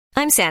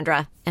I'm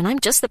Sandra, and I'm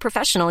just the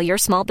professional your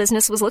small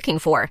business was looking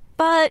for.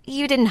 But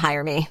you didn't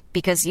hire me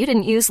because you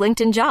didn't use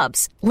LinkedIn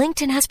Jobs.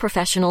 LinkedIn has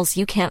professionals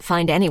you can't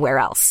find anywhere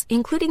else,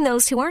 including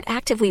those who aren't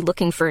actively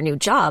looking for a new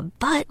job,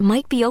 but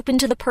might be open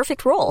to the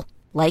perfect role,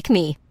 like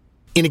me.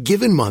 In a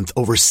given month,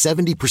 over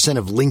 70%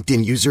 of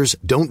LinkedIn users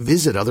don't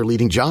visit other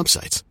leading job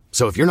sites.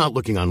 So if you're not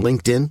looking on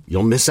LinkedIn,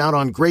 you'll miss out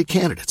on great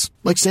candidates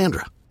like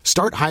Sandra.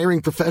 Start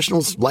hiring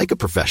professionals like a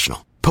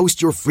professional.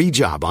 Post your free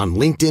job on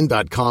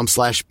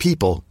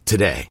linkedin.com/people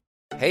today.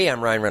 Hey,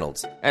 I'm Ryan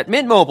Reynolds. At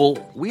Mint Mobile,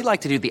 we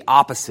like to do the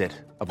opposite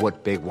of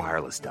what Big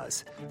Wireless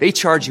does. They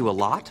charge you a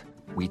lot,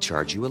 we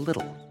charge you a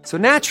little. So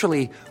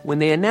naturally, when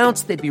they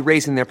announced they'd be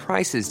raising their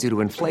prices due to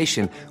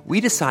inflation,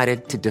 we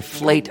decided to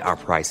deflate our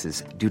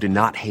prices due to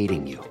not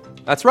hating you.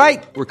 That's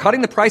right. We're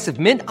cutting the price of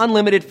Mint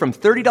Unlimited from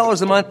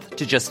 $30 a month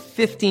to just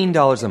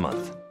 $15 a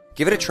month.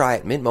 Give it a try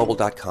at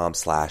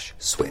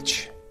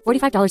mintmobile.com/switch.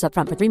 $45 up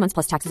front for 3 months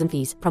plus taxes and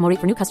fees. Promo rate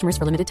for new customers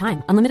for limited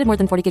time. Unlimited more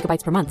than 40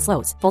 gigabytes per month.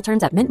 Slows full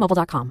terms at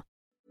mintmobile.com.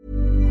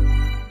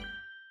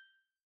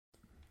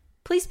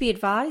 Please be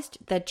advised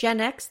that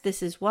Gen X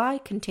This Is Why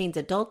contains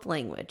adult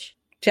language.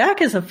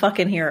 Jack is a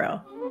fucking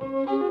hero.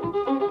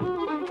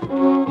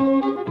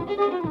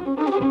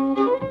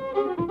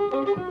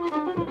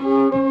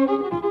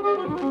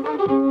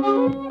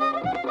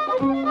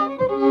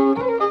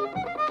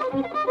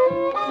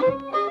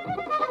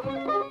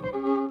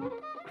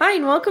 Hi,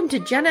 and welcome to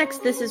Gen X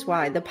This Is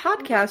Why, the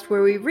podcast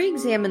where we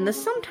re-examine the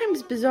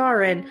sometimes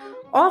bizarre and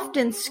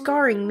often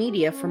scarring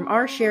media from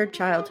our shared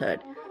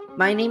childhood.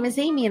 My name is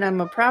Amy, and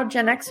I'm a proud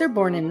Gen Xer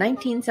born in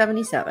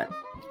 1977.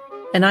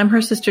 And I'm her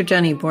sister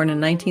Jenny, born in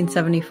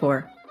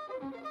 1974.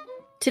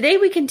 Today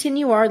we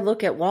continue our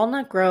look at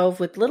Walnut Grove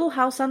with Little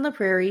House on the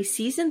Prairie,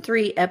 Season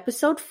 3,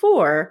 Episode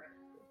 4,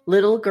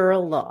 Little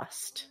Girl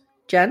Lost.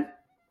 Jen?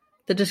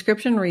 The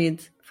description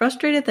reads,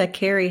 frustrated that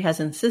Carrie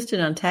has insisted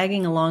on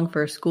tagging along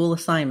for a school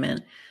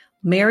assignment,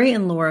 Mary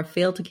and Laura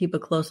fail to keep a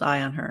close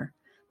eye on her.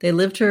 They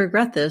live to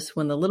regret this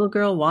when the little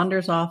girl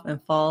wanders off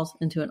and falls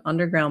into an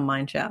underground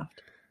mine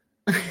shaft.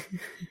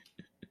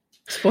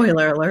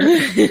 Spoiler alert.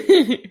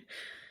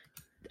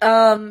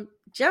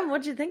 Jen,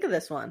 what'd you think of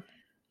this one?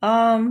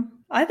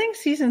 I think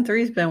season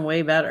 3's been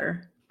way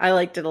better. I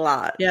liked it a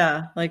lot.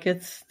 Yeah, like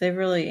they've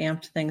really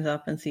amped things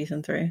up in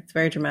season 3. It's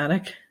very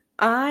dramatic.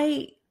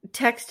 I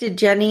texted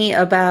Jenny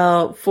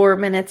about 4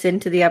 minutes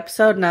into the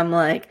episode, and I'm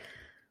like,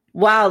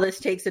 wow, this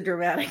takes a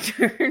dramatic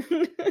turn.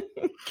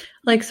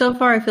 Like, so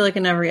far, I feel like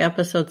in every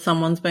episode,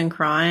 someone's been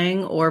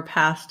crying or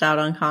passed out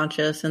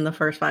unconscious in the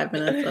first 5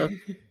 minutes of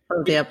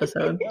the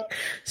episode.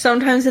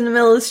 Sometimes in the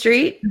middle of the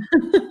street,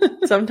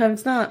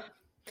 sometimes not.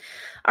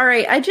 All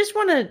right, I just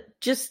want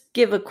to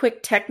give a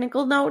quick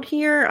technical note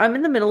here. I'm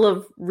in the middle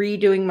of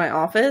redoing my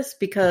office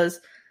because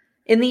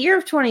in the year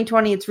of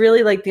 2020, it's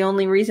really like the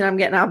only reason I'm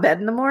getting out of bed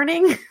in the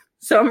morning.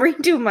 So I'm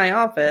redoing my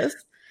office.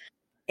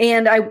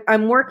 And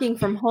I'm working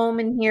from home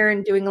in here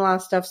and doing a lot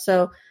of stuff.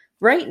 So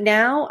right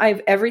now, I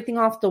have everything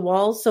off the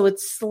walls, so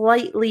it's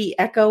slightly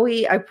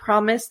echoey. I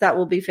promise that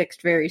will be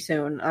fixed very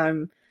soon.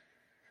 I'm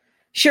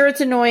sure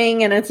it's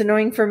annoying, and it's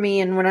annoying for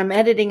me. And when I'm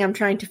editing, I'm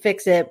trying to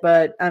fix it,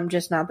 but I'm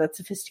just not that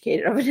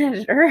sophisticated of an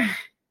editor.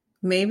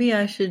 Maybe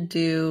I should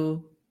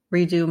redo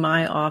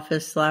my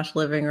office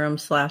 /living room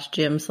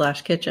 /gym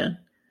 /kitchen.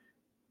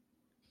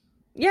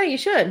 Yeah, you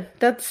should.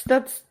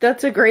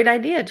 That's a great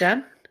idea,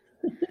 Jen.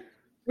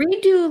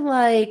 Redo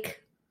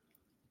like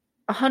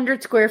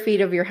 100 square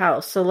feet of your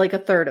house, so like a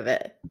third of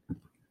it.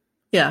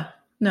 Yeah.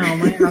 No,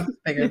 my house is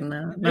bigger than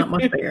that. Not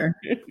much bigger.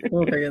 A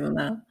little bigger than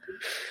that.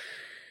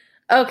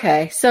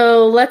 Okay,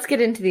 so let's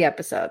get into the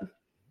episode.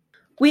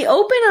 We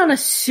open on a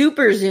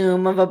super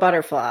zoom of a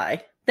butterfly.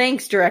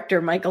 Thanks,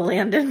 director Michael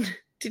Landon.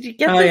 Did you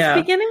get this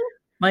beginning?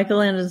 Michael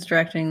Landon's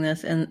directing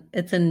this, and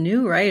it's a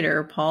new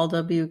writer, Paul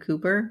W.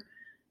 Cooper.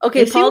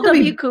 Okay, Paul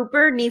W.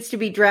 Cooper needs to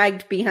be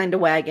dragged behind a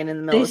wagon in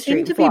the middle of the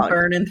street. They seem to be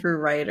burning through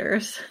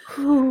writers.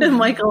 And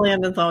Michael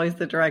Landon's always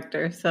the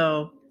director,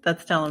 so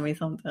that's telling me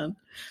something.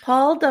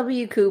 Paul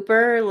W.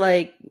 Cooper,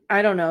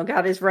 I don't know,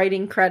 got his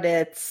writing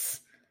credits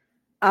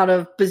out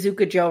of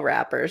Bazooka Joe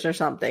rappers or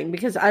something,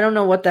 because I don't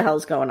know what the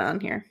hell's going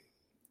on here.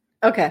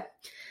 Okay.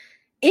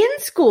 In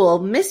school,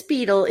 Miss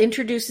Beadle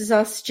introduces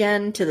us,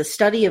 Jen, to the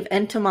study of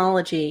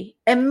entomology,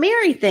 and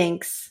Mary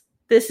thinks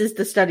this is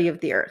the study of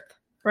the earth.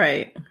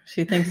 Right.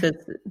 She thinks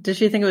did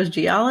she think it was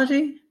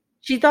geology?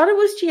 She thought it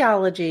was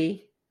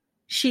geology.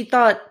 She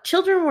thought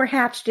children were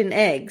hatched in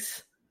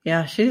eggs.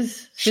 Yeah,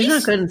 she's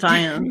not good in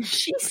science.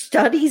 She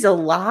studies a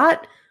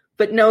lot,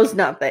 but knows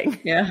nothing.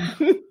 Yeah.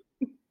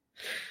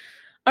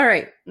 All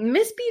right.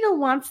 Miss Beadle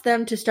wants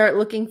them to start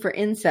looking for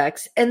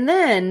insects, and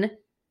then,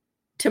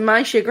 to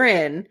my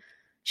chagrin,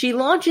 she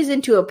launches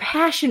into a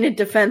passionate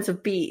defense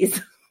of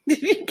bees.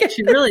 Did you get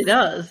She this? really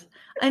does.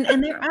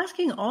 And they're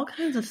asking all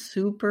kinds of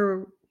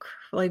super,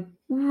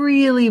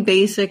 really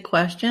basic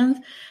questions.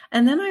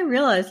 And then I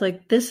realized,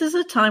 this is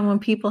a time when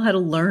people had to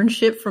learn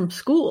shit from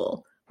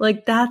school.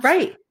 That's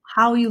right.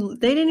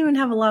 They didn't even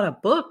have a lot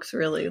of books,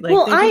 really.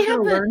 Well, they just had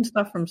to learn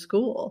stuff from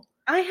school.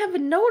 I have a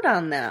note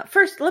on that.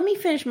 First, let me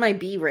finish my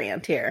bee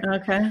rant here.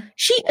 Okay.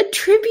 She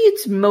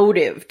attributes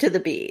motive to the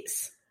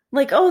bees.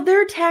 Like, oh,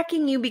 they're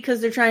attacking you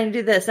because they're trying to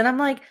do this. And I'm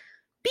like,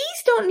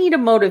 bees don't need a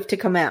motive to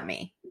come at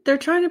me. They're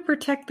trying to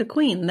protect the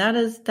queen. That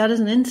is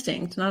an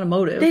instinct, not a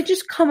motive. They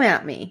just come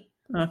at me.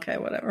 Okay,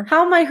 whatever.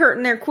 How am I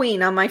hurting their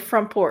queen on my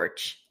front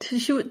porch?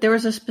 There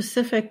was a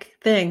specific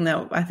thing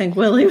that I think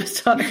Willie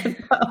was talking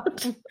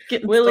about.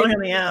 Getting stung in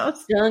the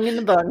ass. Stung in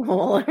the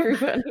butthole,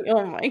 everybody.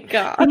 Oh my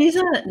God. He's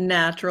a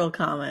natural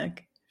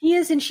comic. He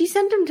is, and she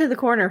sent him to the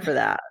corner for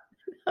that.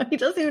 He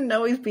doesn't even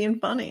know he's being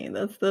funny.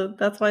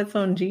 That's why it's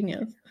so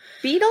ingenious.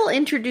 Beetle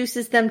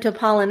introduces them to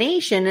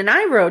pollination, and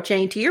I wrote,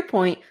 Jane, to your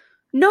point,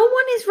 no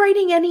one is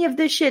writing any of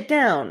this shit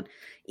down.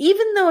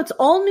 Even though it's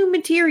all new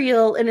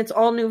material and it's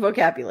all new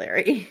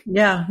vocabulary.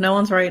 Yeah, no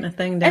one's writing a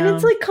thing down. And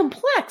it's like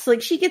complex.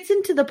 Like she gets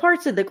into the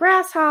parts of the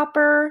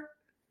grasshopper.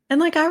 And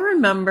like I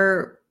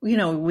remember,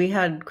 we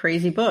had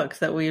crazy books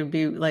that we would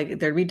be like,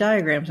 there'd be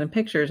diagrams and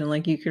pictures and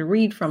like you could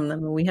read from them.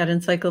 And we had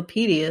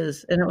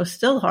encyclopedias and it was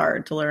still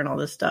hard to learn all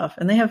this stuff.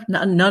 And they have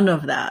none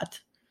of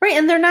that. Right.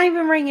 And they're not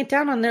even writing it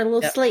down on their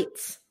little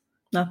slates.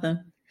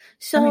 Nothing.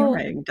 So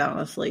writing down on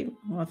a slate.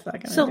 What's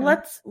that going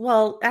to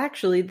do?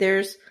 Actually,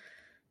 there's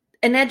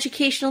an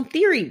educational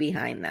theory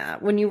behind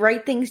that. When you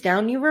write things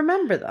down, you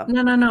remember them.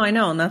 No, I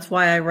know. And that's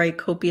why I write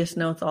copious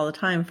notes all the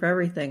time for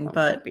everything.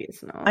 But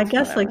notes, I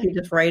guess like you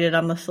just write it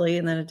on the slate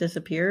and then it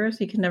disappears.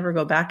 You can never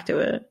go back to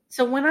it.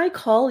 So when I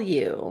call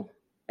you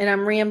and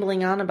I'm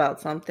rambling on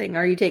about something,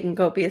 are you taking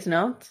copious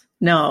notes?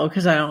 No,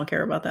 because I don't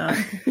care about that.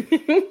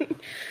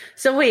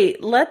 So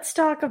wait, let's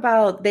talk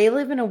about they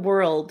live in a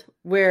world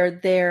where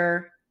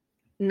their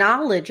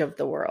knowledge of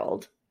the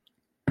world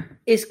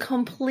is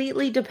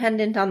completely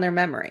dependent on their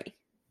memory.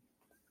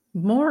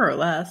 More or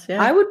less,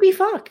 yeah. I would be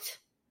fucked.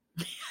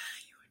 You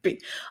would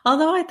be.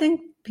 Although I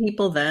think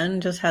people then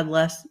just had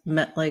less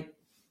mental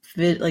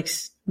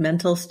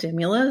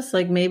stimulus.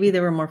 Like maybe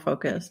they were more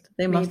focused.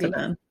 They must have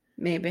been.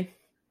 Maybe.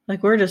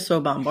 Like we're just so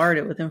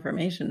bombarded with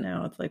information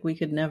now. It's like we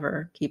could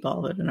never keep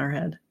all of it in our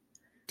head.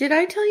 Did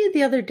I tell you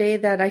the other day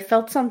that I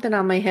felt something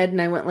on my head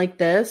and I went like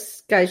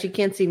this? Guys, you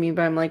can't see me,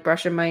 but I'm like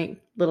brushing my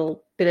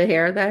little bit of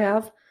hair that I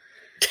have.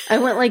 I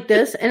went like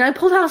this and I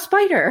pulled out a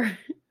spider.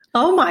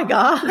 Oh my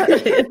God.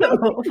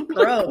 Ew,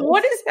 gross.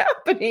 What is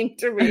happening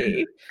to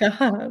me?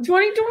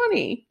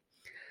 2020.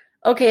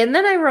 Okay, and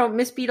then I wrote,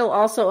 Miss Beetle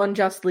also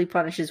unjustly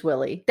punishes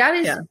Willie. That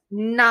is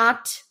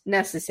not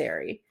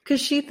necessary.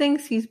 Because she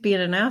thinks he's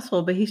being an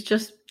asshole, but he's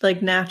just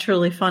like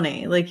naturally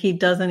funny. Like he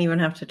doesn't even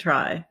have to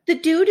try. The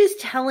dude is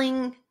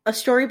telling a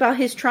story about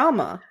his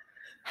trauma.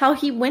 How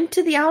he went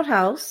to the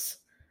outhouse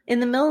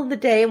in the middle of the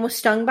day and was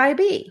stung by a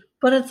bee.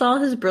 But it's all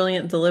his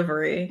brilliant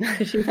delivery.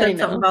 Because she said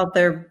something about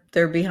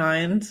their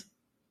behinds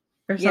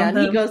or something. Yeah, and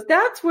he goes,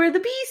 that's where the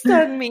bee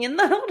stung me in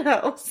the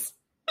outhouse.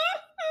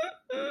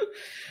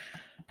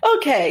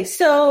 Okay,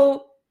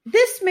 so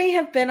this may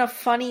have been a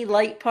funny,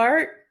 light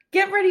part.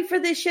 Get ready for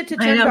this shit to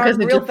turn dark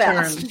real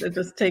fast. It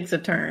just takes a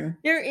turn.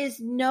 There is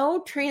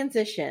no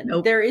transition.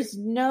 Nope. There is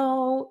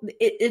no...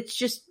 It's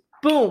just,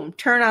 boom,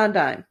 turn on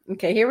dime.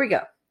 Okay, here we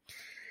go.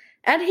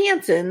 At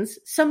Hanson's,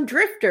 some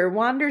drifter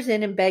wanders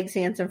in and begs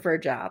Hanson for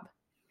a job.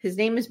 His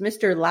name is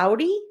Mr.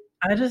 Loudy.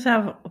 I just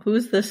have,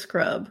 who's this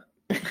scrub?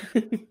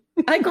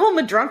 I call him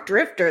a drunk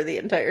drifter the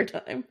entire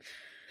time.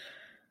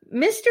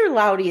 Mr.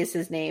 Loudy is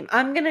his name.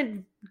 I'm going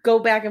to go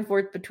back and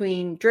forth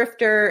between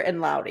drifter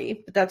and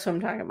Loudy, but that's what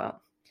I'm talking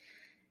about.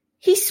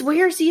 He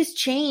swears he has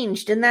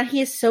changed and that he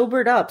has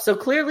sobered up. So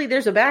clearly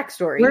there's a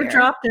backstory. We're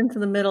dropped into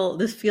the middle.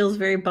 This feels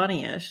very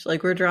Bunny-ish.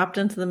 Like we're dropped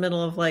into the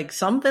middle of like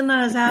something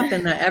that has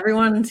happened that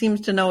everyone seems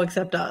to know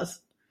except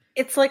us.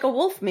 It's like a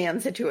Wolfman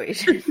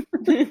situation.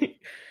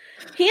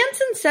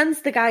 Hanson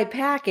sends the guy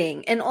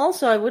packing. And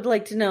also I would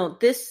like to note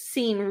this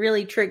scene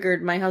really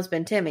triggered my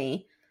husband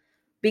Timmy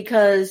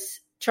because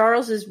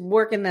Charles is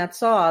working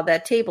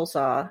that table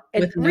saw,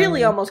 and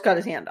really almost cut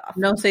his hand off.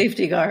 No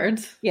safety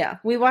guards. Yeah,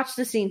 we watched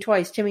the scene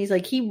twice. Timmy's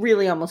like, he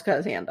really almost cut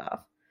his hand off.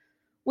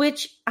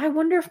 Which, I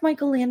wonder if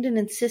Michael Landon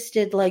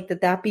insisted like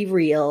that be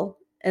real,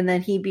 and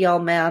then he'd be all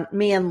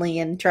manly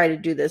and try to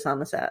do this on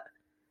the set.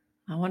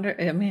 I wonder,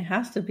 I mean, it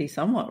has to be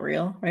somewhat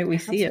real, right? We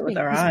see it with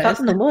our eyes.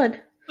 Cutting the wood.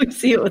 We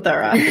see it with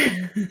our eyes.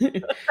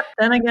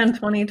 Then again,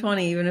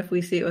 2020, even if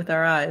we see it with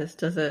our eyes,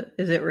 is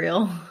it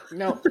real?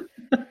 No.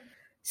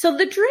 So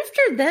the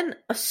drifter then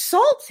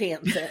assaults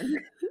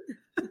Hanson.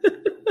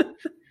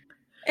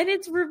 And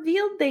it's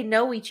revealed they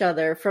know each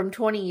other from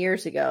 20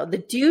 years ago. The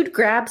dude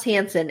grabs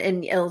Hanson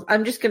and yells,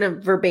 I'm just going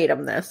to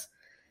verbatim this.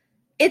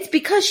 It's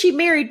because she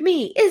married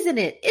me, isn't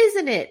it?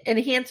 Isn't it? And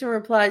Hanson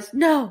replies,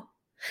 no,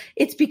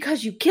 it's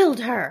because you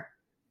killed her.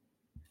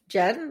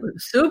 Jen?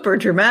 Super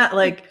dramatic.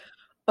 Like,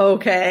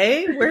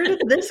 okay, where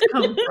did this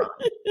come from?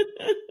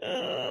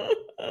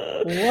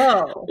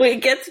 Whoa. Wait,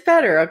 it gets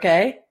better,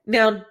 okay?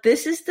 Now,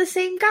 this is the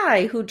same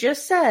guy who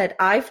just said,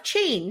 I've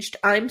changed,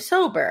 I'm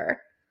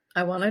sober.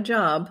 I want a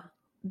job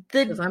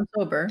because I'm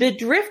sober. The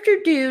drifter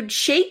dude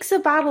shakes a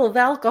bottle of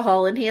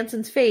alcohol in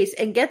Hanson's face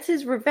and gets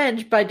his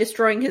revenge by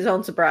destroying his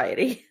own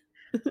sobriety.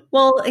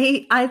 Well,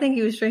 I think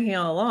he was drinking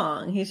all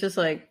along. He's just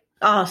like,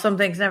 oh, some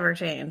things never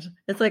change.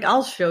 It's like,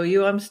 I'll show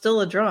you. I'm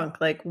still a drunk.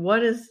 Like,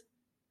 what is?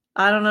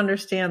 I don't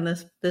understand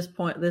this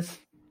point.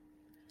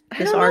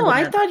 I don't know.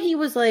 I thought he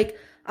was like,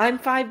 I'm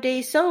 5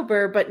 days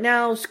sober, but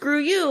now screw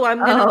you. I'm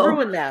gonna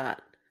ruin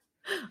that.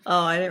 Oh,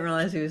 I didn't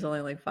realize he was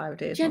only like 5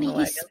 days. Jenny,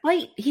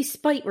 he's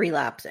spite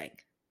relapsing.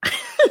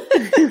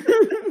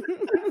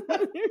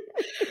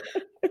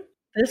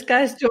 This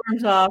guy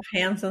storms off.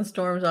 Hanson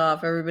storms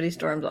off. Everybody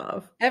storms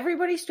off.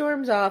 Everybody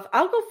storms off.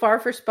 I'll go far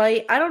for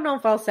spite. I don't know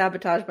if I'll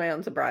sabotage my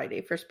own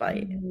sobriety for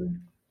spite.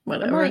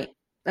 Whatever.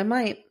 I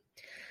might.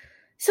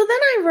 So then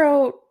I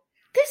wrote,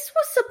 this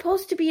was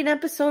supposed to be an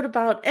episode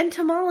about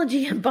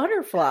entomology and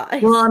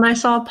butterflies. Well, and I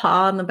saw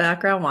Pa in the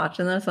background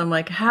watching this. I'm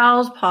like,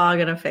 how's Pa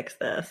going to fix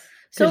this?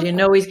 Because you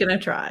know he's going to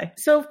try.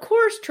 So, of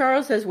course,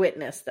 Charles has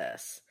witnessed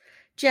this.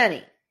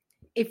 Jenny,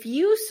 if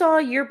you saw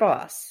your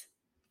boss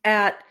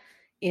at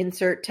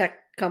insert tech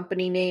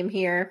company name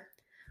here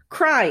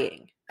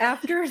crying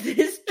after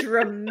this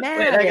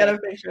dramatic Wait, I got a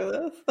picture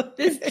of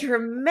this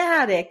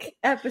dramatic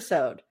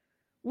episode,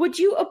 would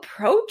you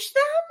approach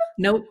them?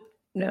 Nope.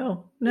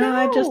 No.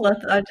 I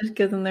just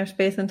give them their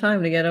space and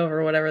time to get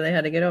over whatever they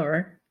had to get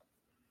over.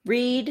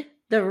 Read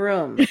the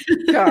room,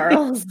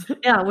 Charles.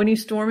 Yeah, when you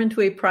storm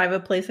into a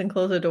private place and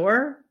close a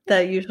door,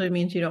 that usually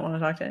means you don't want to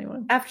talk to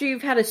anyone. After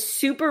you've had a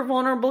super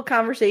vulnerable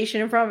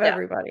conversation in front of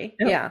everybody.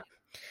 Yep. Yeah.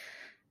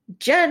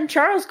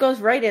 Charles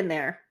goes right in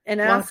there and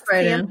asks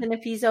Hanson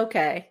if he's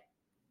okay.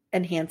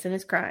 And Hanson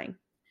is crying.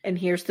 And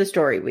here's the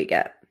story we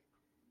get.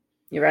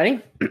 You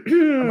ready?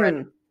 I'm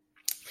ready.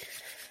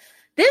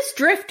 This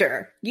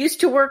drifter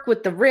used to work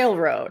with the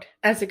railroad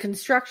as a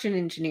construction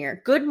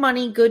engineer. Good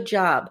money, good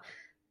job.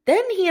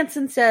 Then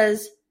Hanson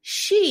says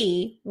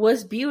she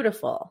was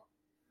beautiful.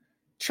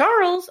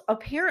 Charles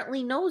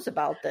apparently knows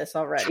about this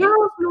already.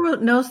 Charles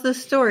knows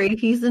this story.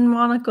 He's in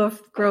Monaco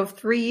Grove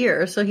 3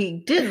 years, so he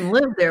didn't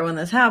live there when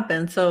this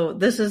happened. So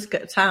this is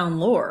town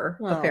lore,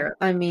 apparently.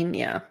 I mean,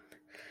 yeah.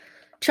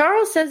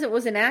 Charles says it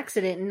was an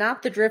accident and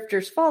not the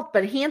drifter's fault,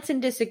 but Hanson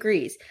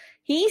disagrees.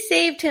 He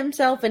saved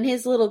himself and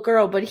his little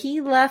girl, but he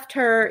left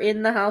her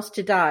in the house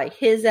to die.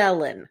 His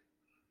Ellen.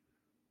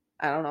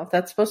 I don't know if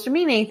that's supposed to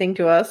mean anything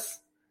to us.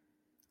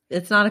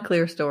 It's not a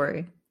clear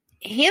story.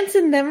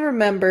 Hanson then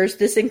remembers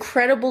this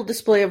incredible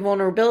display of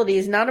vulnerability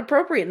is not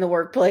appropriate in the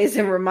workplace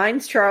and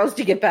reminds Charles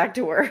to get back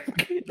to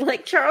work.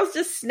 Like, Charles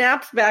just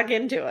snaps back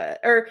into it.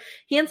 Or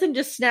Hanson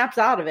just snaps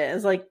out of it and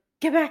is like,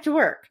 get back to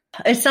work.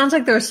 It sounds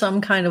like there was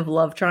some kind of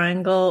love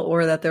triangle,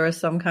 or that there was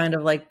some kind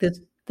of like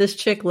this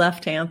chick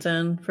left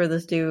Hanson for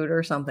this dude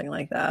or something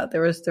like that.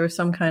 There was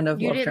some kind of love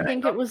triangle. You didn't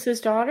think it was his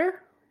daughter?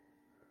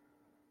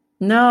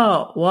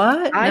 No.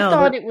 What? I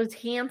thought it was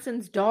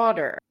Hanson's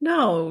daughter.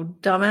 No,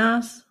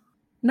 dumbass.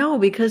 No,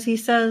 because he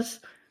says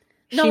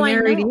she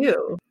married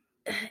you.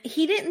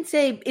 He didn't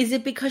say, is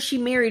it because she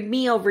married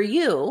me over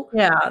you?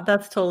 Yeah,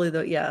 that's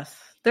totally yes.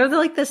 They're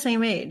like the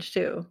same age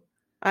too.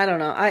 I don't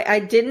know. I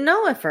didn't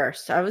know at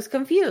first. I was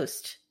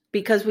confused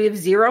because we have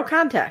zero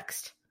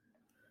context.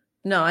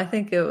 No, I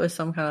think it was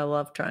some kind of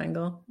love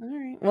triangle. All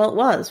right. Well, it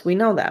was. We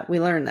know that.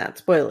 We learned that.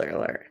 Spoiler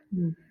alert.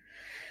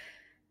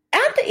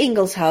 At the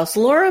Ingalls house,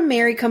 Laura and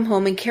Mary come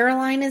home and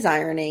Caroline is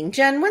ironing.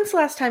 Jen, when's the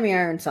last time you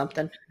ironed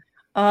something?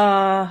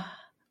 I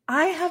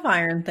have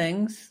ironed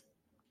things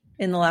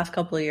in the last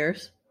couple of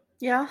years.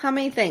 Yeah? How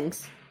many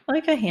things?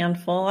 Like a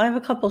handful. I have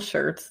a couple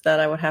shirts that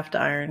I would have to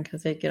iron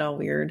because they'd get all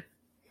weird.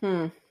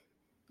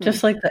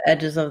 Just like the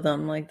edges of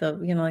them. Like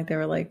like they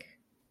were like...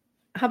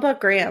 How about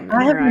Graham?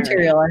 I have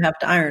material I have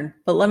to iron.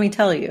 But let me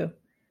tell you,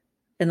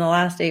 in the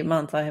last 8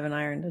 months, I haven't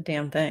ironed a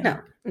damn thing.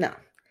 No.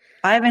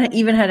 I haven't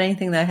even had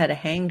anything that I had to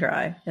hang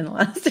dry in the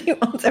last 8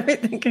 months.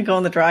 Everything can go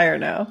in the dryer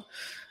now.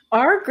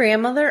 Our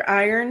grandmother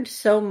ironed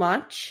so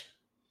much.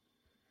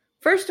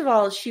 First of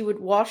all, she would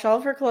wash all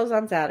of her clothes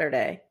on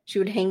Saturday. She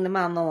would hang them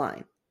on the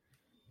line,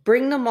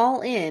 bring them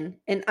all in,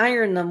 and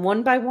iron them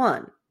one by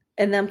one,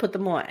 and then put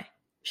them away.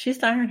 She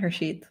used to iron her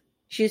sheets.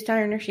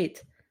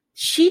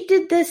 She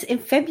did this in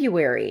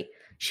February.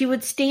 She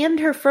would stand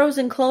her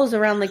frozen clothes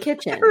around the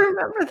kitchen. I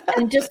remember that.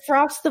 And just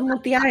frost them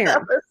with the iron.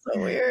 That was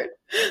so weird.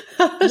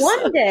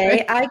 One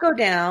day, I go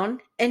down,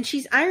 and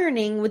she's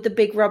ironing with the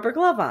big rubber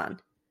glove on.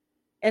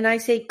 And I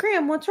say,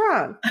 Graham, what's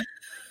wrong?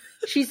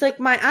 She's like,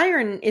 my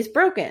iron is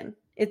broken.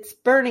 It's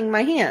burning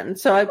my hand.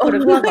 So I put a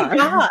glove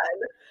on.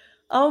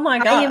 Oh, my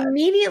God. I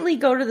immediately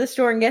go to the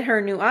store and get her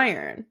a new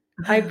iron.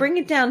 I bring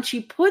it down.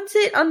 She puts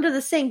it under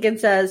the sink and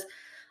says,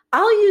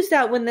 I'll use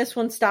that when this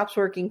one stops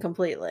working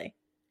completely.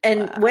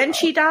 And when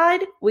she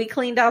died, we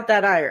cleaned out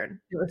that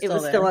iron. It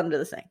was still under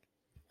the sink.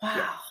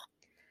 Wow.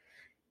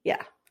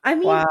 Yeah. I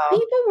mean,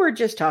 people were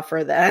just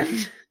tougher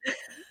then.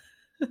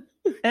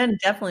 And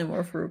definitely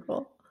more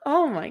frugal.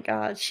 Oh my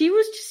God. She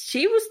was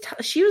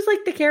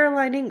like the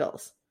Caroline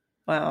Ingalls.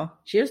 Wow.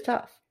 She was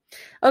tough.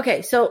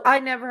 Okay. So I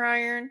never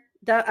iron.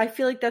 I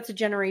feel like that's a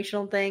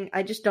generational thing.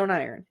 I just don't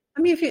iron.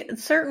 I mean,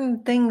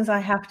 certain things I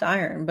have to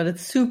iron, but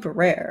it's super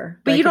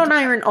rare. But you don't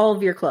iron all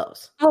of your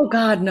clothes. Oh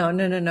God, no.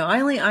 I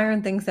only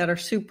iron things that are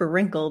super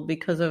wrinkled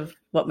because of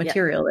what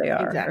material they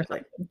are.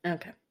 Exactly.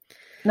 Okay.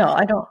 No,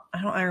 I don't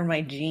iron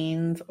my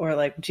jeans or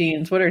like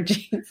jeans. What are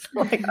jeans?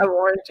 Like I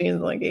wore jeans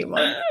in like 8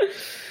 months.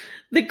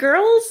 The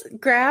girls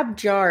grab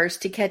jars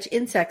to catch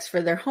insects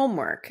for their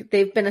homework.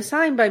 They've been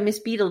assigned by Miss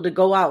Beadle to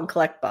go out and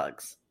collect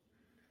bugs.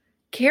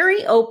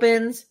 Carrie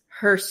opens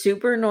her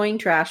super annoying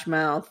trash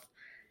mouth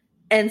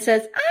and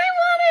says, I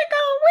want to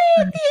go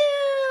with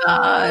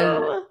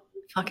you.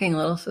 Fucking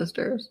little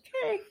sisters.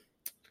 Okay.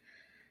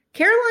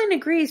 Caroline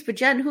agrees, but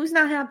Jen, who's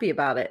not happy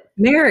about it?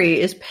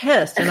 Mary is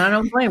pissed, and I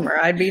don't blame her.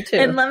 I'd be too.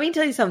 And let me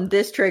tell you something,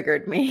 this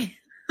triggered me.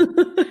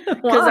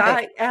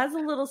 Because as a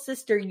little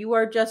sister, you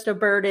are just a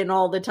burden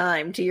all the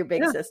time to your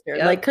big sister.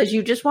 Yep. Like, because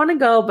you just want to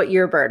go, but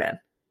you're a burden.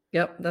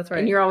 Yep, that's right.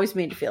 And you're always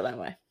made to feel that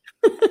way.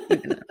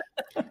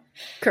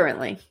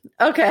 Currently.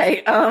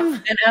 Okay.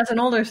 And as an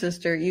older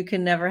sister, you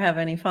can never have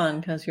any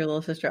fun because your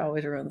little sister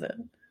always ruins it.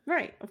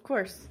 Right, of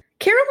course.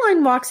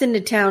 Caroline walks into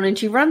town and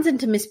she runs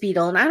into Miss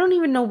Beadle, and I don't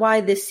even know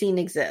why this scene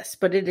exists,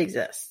 but it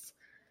exists.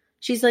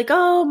 She's like,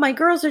 oh, my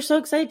girls are so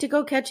excited to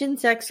go catch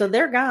insects, so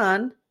they're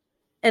gone.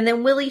 And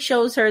then Willie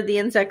shows her the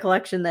insect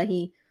collection that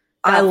he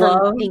got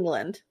from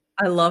England.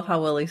 I love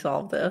how Willie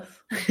solved this.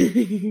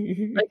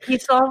 Like, he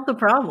solved the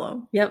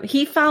problem. Yep.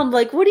 He found,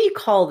 like, what do you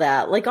call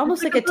that? Like,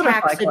 almost like a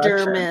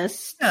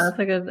taxidermist. Yeah, it's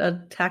like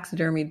a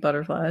taxidermied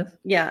butterflies.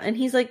 Yeah. And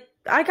he's like,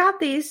 I got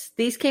these.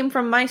 These came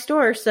from my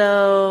store,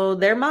 so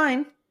they're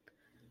mine.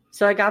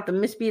 So I got them.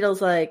 Miss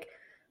Beadle's like,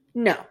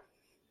 no,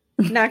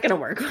 not going to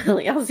work,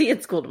 Willie. I'll see you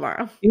at school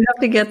tomorrow. You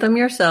have to get them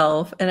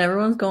yourself, and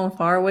everyone's going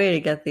far away to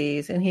get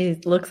these. And he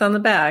looks on the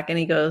back, and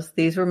he goes,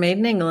 these were made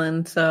in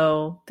England,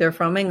 so they're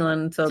from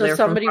England. So they're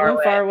somebody from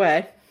far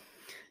away.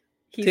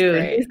 He's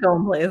great. He's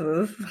going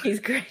places. He's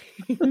great.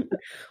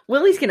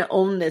 Willie's going to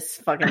own this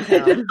fucking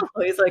town.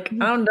 He's like,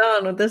 I'm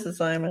done with this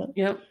assignment.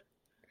 Yep.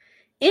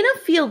 In a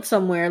field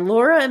somewhere,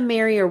 Laura and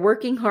Mary are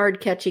working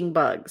hard catching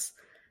bugs.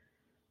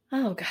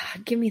 Oh,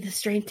 God, give me the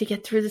strength to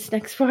get through this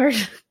next part.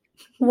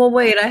 Well,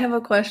 wait, I have a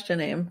question,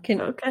 Aim.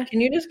 Can Okay.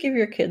 you just give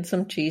your kids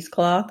some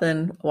cheesecloth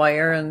and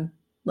wire and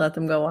let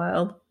them go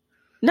wild?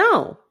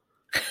 No.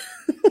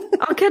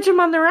 I'll catch them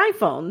on their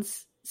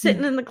iPhones,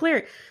 sitting in the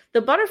clearing.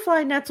 The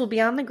butterfly nets will be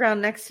on the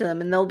ground next to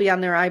them, and they'll be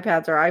on their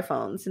iPads or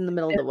iPhones in the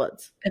middle of the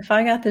woods. If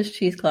I got this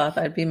cheesecloth,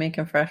 I'd be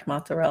making fresh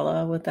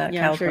mozzarella with that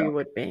Yeah, cow. I'm sure you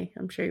would be.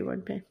 I'm sure you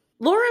would be.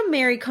 Laura and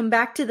Mary come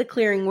back to the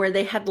clearing where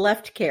they had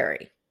left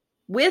Carrie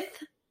with,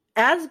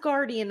 as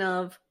guardian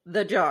of,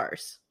 the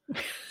jars.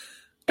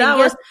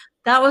 That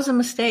was a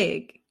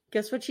mistake.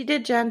 Guess what she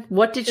did, Jen?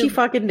 What did she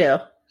fucking do?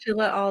 She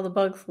let all the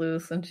bugs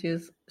loose, and she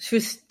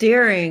was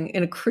staring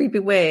in a creepy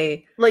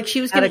way, like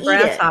she was at going a to eat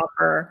it.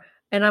 grasshopper.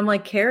 And I'm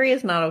like, Carrie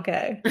is not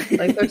okay.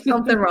 Like, there's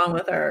something wrong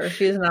with her.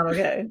 She is not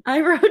okay.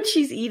 I wrote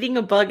she's eating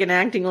a bug and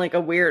acting like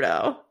a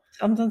weirdo.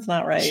 Something's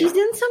not right. She's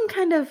in some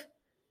kind of.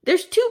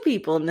 There's 2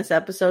 people in this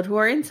episode who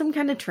are in some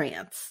kind of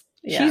trance.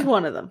 Yeah. She's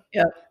one of them.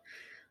 Yep.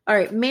 All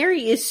right,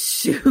 Mary is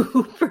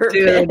super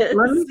Dude, pissed.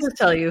 let me just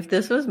tell you, if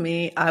this was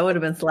me, I would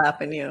have been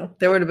slapping you.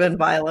 There would have been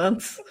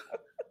violence.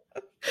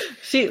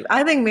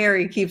 I think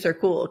Mary keeps her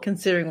cool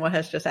considering what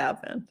has just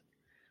happened.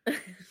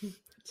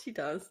 She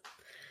does.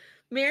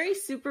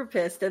 Mary's super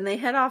pissed, and they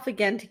head off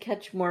again to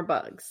catch more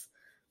bugs.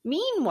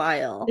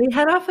 Meanwhile, they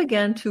head off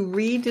again to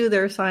redo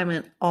their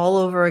assignment all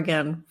over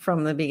again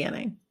from the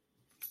beginning.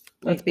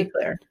 Let's be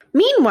clear.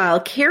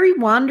 Meanwhile, Carrie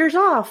wanders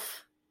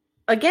off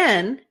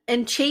again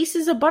and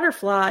chases a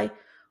butterfly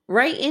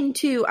right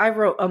into, I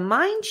wrote, a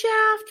mine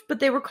shaft, but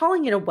they were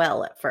calling it a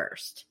well at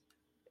first.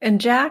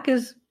 And Jack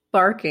is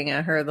barking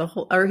at her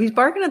or he's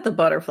barking at the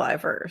butterfly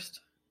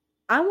first.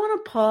 I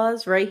want to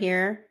pause right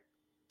here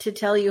to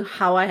tell you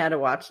how I had to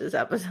watch this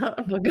episode.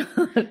 Oh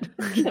God,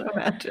 I can't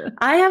imagine.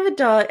 I have a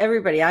dog,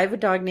 everybody, I have a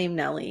dog named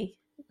Nellie.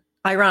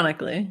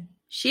 Ironically.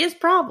 She has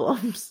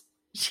problems.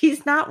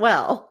 She's not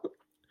well.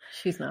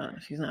 She's not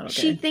okay.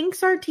 She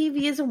thinks our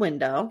TV is a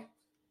window.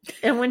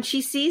 And when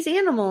she sees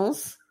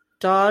animals,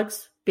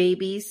 dogs,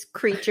 babies,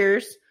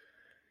 creatures,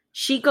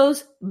 she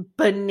goes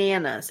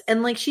bananas.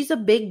 And like, she's a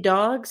big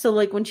dog. So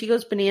like when she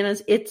goes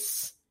bananas,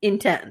 it's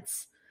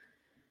intense.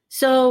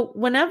 So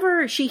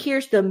whenever she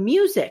hears the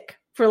music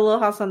for Little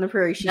House on the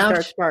Prairie, she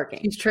starts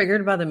barking. She's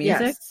triggered by the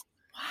music? Yes.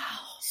 Wow.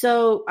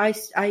 So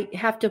I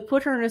have to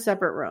put her in a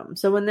separate room.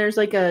 So when there's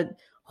like a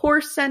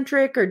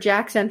horse-centric or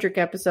Jack-centric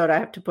episode, I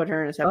have to put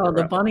her in a separate room.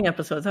 Oh, the bunny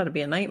episodes had to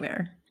be a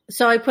nightmare.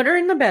 So I put her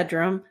in the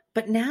bedroom,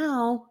 but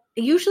now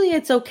usually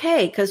it's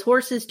okay because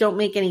horses don't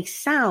make any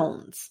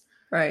sounds.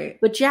 Right.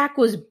 But Jack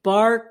was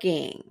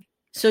barking.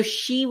 So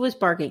she was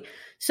barking.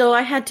 So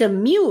I had to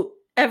mute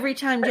every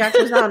time Jack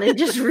was on and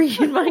just read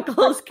my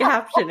closed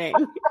captioning.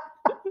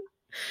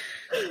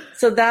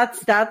 So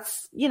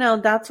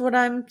that's what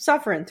I'm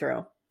suffering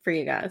through for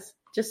you guys.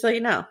 Just so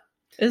you know.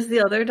 Is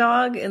the other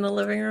dog in the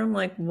living room?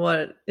 Like,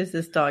 what is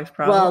this dog's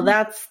problem? Well,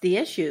 that's the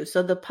issue.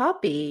 So the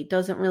puppy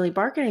doesn't really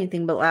bark at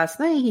anything, but last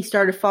night he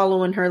started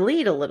following her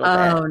lead a little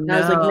bit. And No. I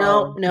was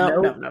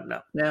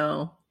like,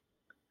 no.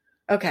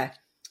 Okay.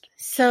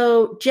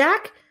 So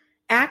Jack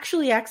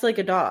actually acts like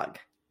a dog.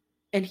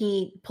 And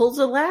he pulls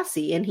a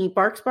lassie and he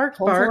barks,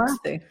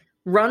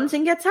 runs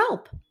and gets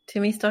help.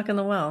 Timmy stuck in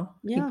the well.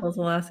 Yeah. He pulls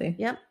a Lassie.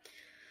 Yep.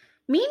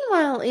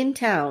 Meanwhile, in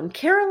town,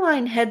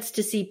 Caroline heads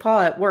to see Paul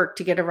at work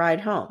to get a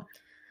ride home.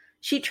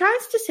 She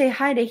tries to say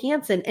hi to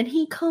Hanson, and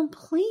he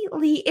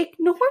completely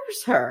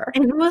ignores her.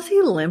 And was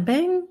he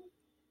limping?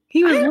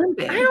 He was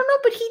limping. I don't know,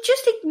 but he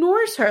just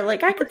ignores her.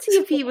 Like, I could see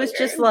if he was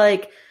just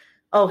like,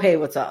 oh, hey,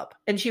 what's up?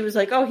 And she was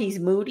like, oh, he's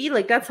moody.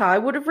 Like, that's how I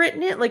would have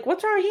written it. Like,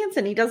 what's wrong with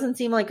Hanson? He doesn't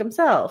seem like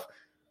himself.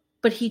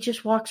 But he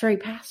just walks right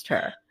past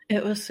her.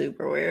 It was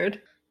super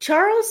weird.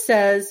 Charles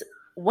says,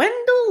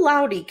 Wendell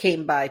Loudy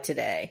came by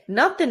today.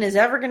 Nothing is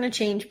ever going to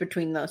change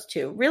between those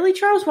two. Really,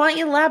 Charles? Why don't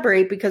you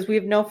elaborate? Because we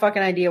have no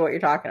fucking idea what you're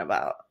talking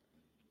about.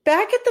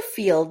 Back at the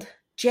field,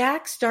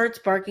 Jack starts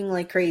barking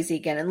like crazy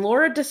again, and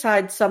Laura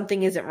decides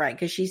something isn't right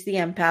because she's the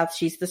empath,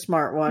 she's the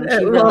smart one.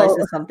 She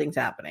realizes something's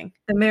happening.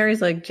 And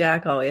Mary's like,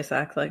 Jack always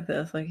acts like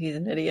this, like he's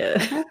an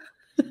idiot.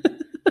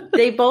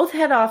 They both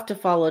head off to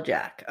follow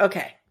Jack.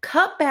 Okay,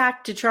 cut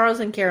back to Charles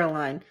and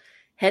Caroline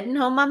heading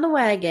home on the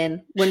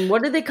wagon when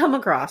what did they come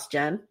across,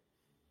 Jen?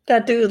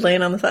 That dude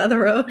laying on the side of the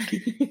road.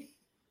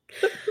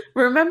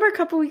 Remember a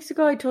couple weeks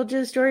ago I told you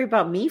the story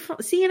about me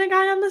seeing a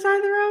guy on the side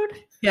of the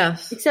road?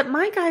 Yes. Except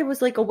my guy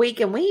was like awake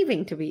and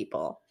waving to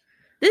people.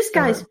 This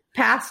guy's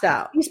passed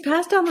out. He's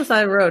passed down the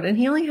side of the road, and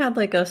he only had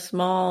like a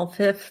small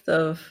fifth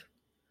of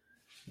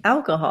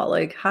alcohol.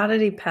 Like, how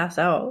did he pass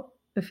out?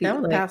 If he, that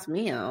would like, pass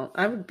me out.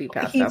 I would be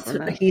passed out from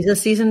that. He's a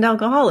seasoned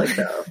alcoholic,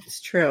 though. It's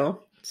true.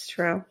 It's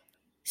true.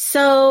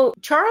 So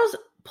Charles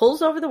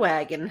pulls over the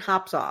wagon and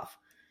hops off.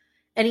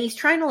 And he's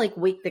trying to like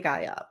wake the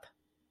guy up.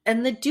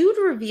 And the dude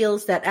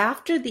reveals that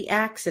after the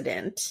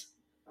accident,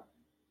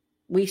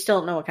 we still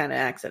don't know what kind of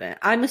accident.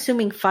 I'm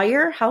assuming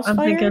fire, house fire?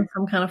 I'm thinking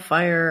some kind of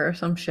fire or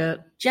some shit.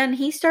 Jen,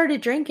 he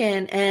started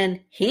drinking,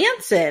 and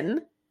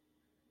Hanson,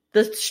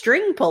 the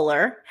string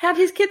puller, had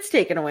his kids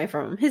taken away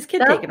from him. His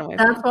kid taken away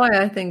from him. That's why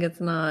I think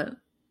it's not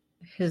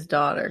his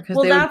daughter.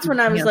 Well, that's when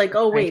I was like,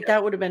 oh, wait,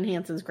 that would have been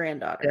Hanson's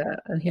granddaughter. Yeah,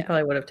 and he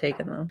probably would have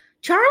taken them.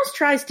 Charles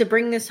tries to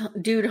bring this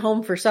dude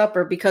home for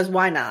supper because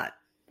why not?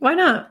 Why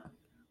not?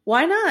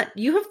 Why not?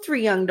 You have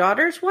 3 young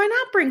daughters. Why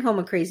not bring home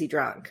a crazy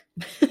drunk?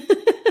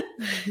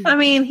 I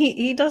mean,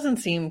 he doesn't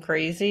seem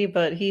crazy,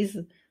 but he's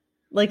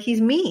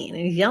mean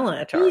and he's yelling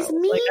at Charles. He's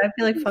mean. Like, I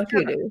feel like fuck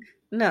you, dude.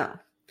 No.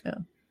 Yeah.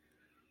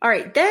 All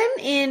right. Then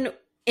in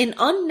an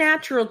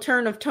unnatural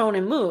turn of tone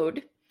and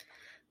mood,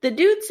 the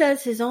dude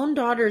says his own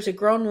daughter is a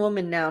grown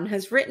woman now and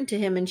has written to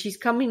him and she's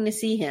coming to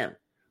see him.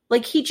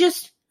 Like he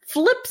just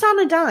flips on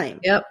a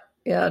dime. Yep.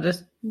 Yeah.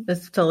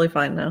 It's totally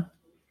fine now.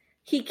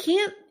 He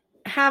can't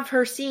have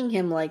her seeing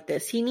him like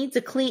this. He needs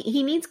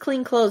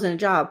clean clothes and a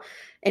job.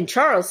 And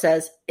Charles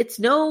says, it's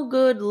no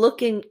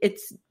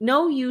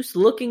use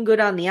looking good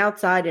on the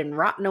outside and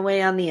rotting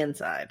away on the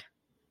inside.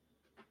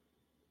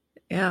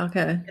 Yeah,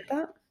 okay. Get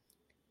that?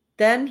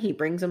 Then he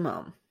brings him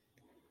home.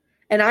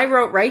 And I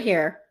wrote right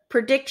here,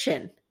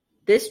 prediction.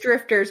 This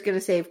drifter is going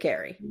to save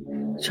Carrie.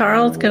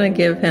 Charles going to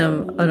give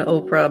him an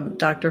Oprah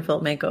Dr.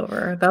 Phil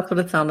makeover. That's what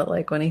it sounded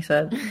like when he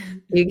said,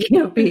 you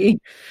can't be.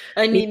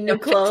 I need new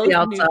clothes. The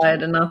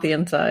outside and not the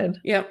inside.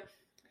 Yep.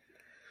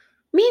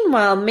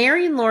 Meanwhile,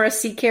 Mary and Laura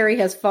see Carrie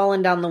has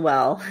fallen down the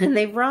well, and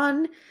they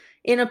run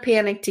in a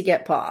panic to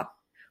get Pa.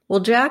 Well,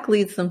 Jack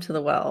leads them to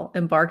the well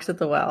and barks at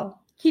the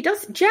well.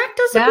 Jack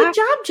does a good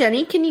job,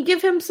 Jenny. Can you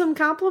give him some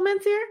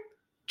compliments here?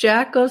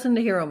 Jack goes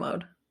into hero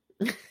mode.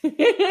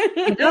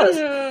 He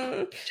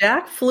does.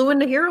 Jack flew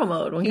into hero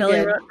mode when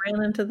Kelly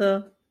ran into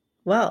the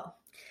well.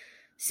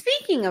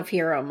 Speaking of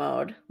hero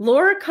mode,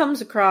 Laura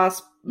comes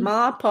across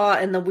Ma, Pa,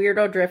 and the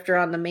weirdo drifter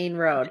on the main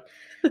road.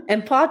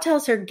 And Pa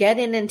tells her, get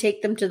in and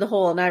take them to the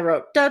hole. And I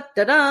wrote,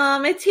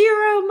 da-da-dum, it's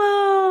hero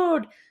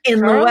mode. In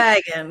the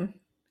wagon.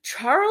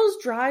 Charles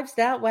drives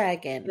that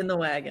wagon. In the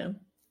wagon.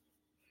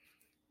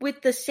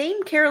 With the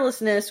same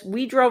carelessness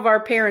we drove our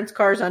parents'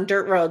 cars on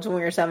dirt roads when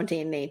we were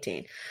 17 and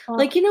 18. Oh.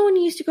 Like, you know when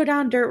you used to go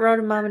down dirt road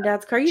in Mom and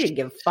Dad's car? You didn't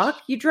give a fuck.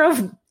 You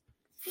drove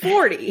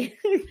 40.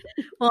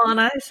 Well,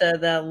 and I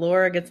said that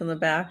Laura gets in the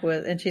back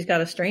and she's got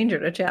a stranger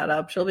to chat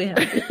up. She'll be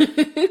happy.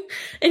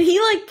 And he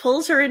like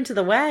pulls her into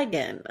the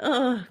wagon.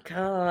 Oh,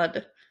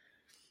 God.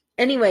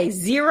 Anyway,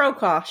 zero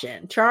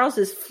caution. Charles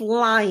is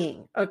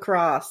flying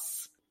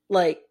across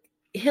like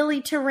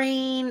hilly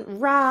terrain,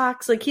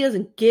 rocks. Like he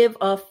doesn't give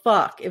a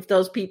fuck if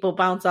those people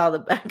bounce out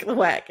of the back of the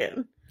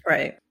wagon.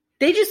 Right.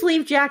 They just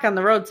leave Jack on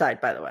the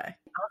roadside, by the way.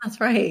 Oh, that's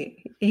right.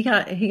 He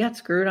got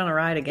screwed on a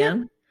ride again.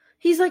 Yeah.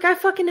 He's like, I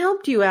fucking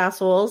helped you,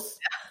 assholes.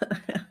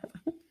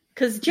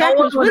 Because Jack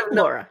was with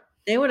Laura.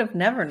 They would have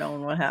never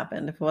known what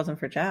happened if it wasn't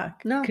for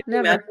Jack. No,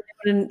 never.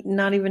 They would have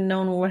not even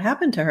known what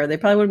happened to her. They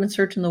probably would have been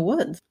searching the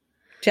woods.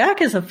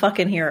 Jack is a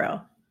fucking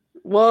hero.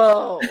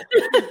 Whoa.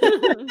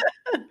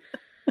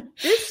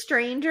 This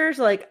stranger's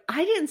like,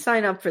 I didn't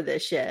sign up for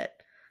this shit.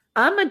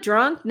 I'm a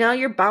drunk. Now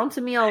you're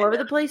bouncing me all over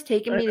the place,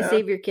 taking me to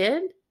save your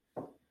kid.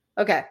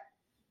 Okay.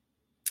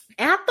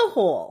 At the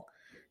hole,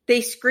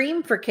 they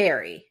scream for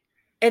Carrie.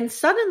 And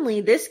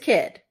suddenly this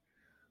kid,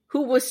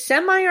 who was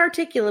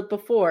semi-articulate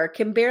before,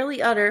 can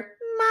barely utter,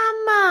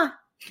 Mama.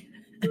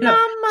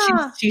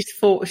 Mama! She's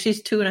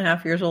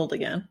 2.5 years old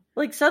again.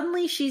 Like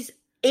suddenly she's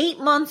 8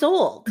 months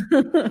old.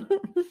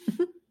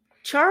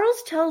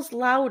 Charles tells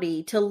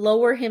Loudy to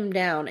lower him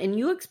down, and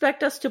you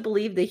expect us to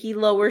believe that he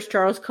lowers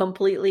Charles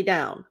completely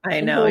down. I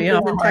know. You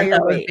know how hard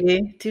that would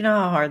be? Do you know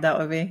how hard that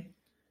would be?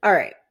 All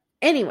right.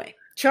 Anyway,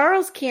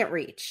 Charles can't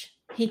reach.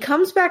 He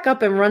comes back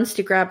up and runs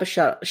to grab a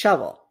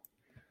shovel.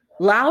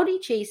 Loudy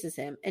chases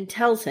him and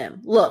tells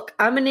him, look,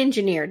 I'm an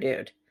engineer,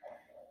 dude.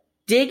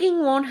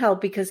 Digging won't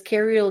help because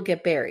Carrie will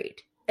get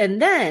buried.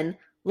 And then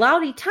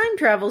Loudy time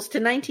travels to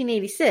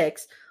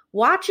 1986,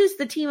 watches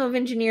the team of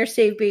engineers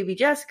save baby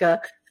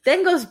Jessica,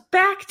 then goes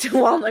back to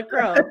Walnut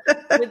Grove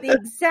with the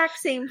exact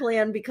same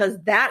plan because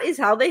that is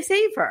how they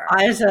save her.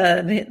 I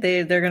said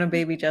they're going to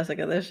baby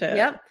Jessica this shit.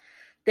 Yep.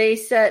 They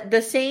set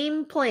the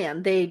same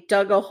plan. They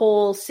dug a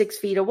hole 6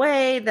 feet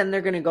away, then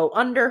they're going to go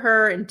under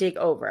her and dig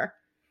over.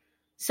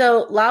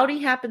 So Loudy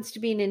happens to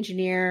be an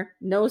engineer,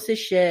 knows his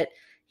shit.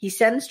 He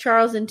sends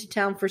Charles into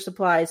town for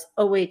supplies.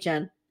 Oh, wait,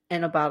 Jen,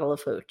 and a bottle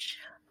of hooch.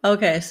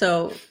 Okay,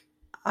 so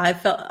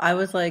I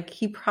was like,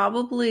 he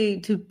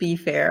probably, to be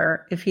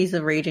fair, if he's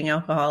a raging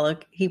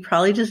alcoholic, he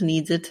probably just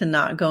needs it to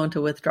not go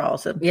into withdrawal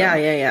symptoms.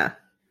 Yeah.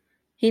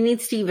 He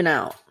needs to even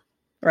out.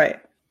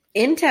 Right.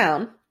 In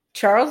town,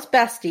 Charles'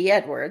 bestie,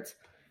 Edwards,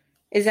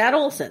 is at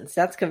Olson's.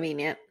 That's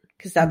convenient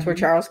because that's where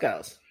Charles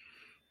goes.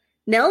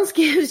 Nels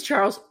gives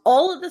Charles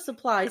all of the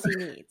supplies he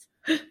needs.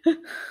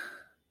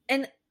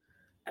 And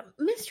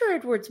Mr.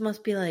 Edwards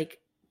must be like,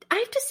 I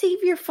have to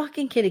save your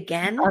fucking kid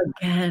again?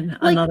 Again,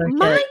 like, another kid.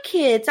 My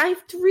kids, I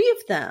have 3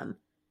 of them.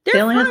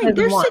 They're fine.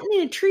 They're sitting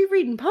in a tree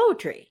reading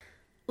poetry.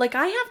 Like,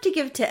 I have to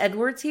give to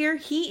Edwards here.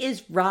 He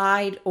is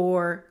ride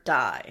or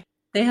die.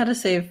 They had to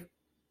save...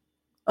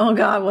 Oh,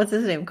 God, what's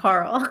his name?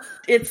 Carl.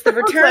 It's the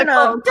return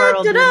of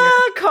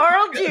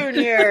Carl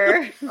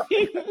Jr.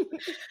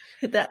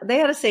 They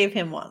had to save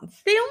him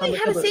once. They only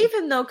had to save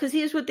him, though, because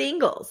he was with the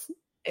Ingalls.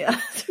 Yeah.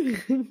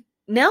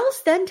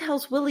 Nels then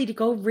tells Willie to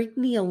go ring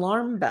the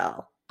alarm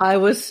bell. I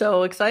was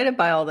so excited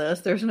by all this.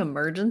 There's an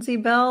emergency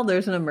bell.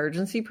 There's an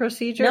emergency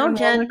procedure. No,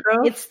 Jen,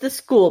 it's the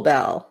school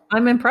bell.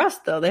 I'm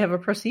impressed, though. They have a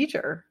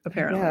procedure,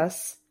 apparently.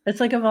 Yes. It's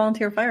like a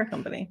volunteer fire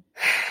company.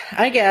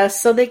 I guess.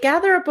 So they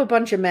gather up a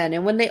bunch of men,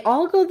 and when they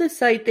all go to the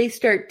site, they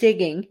start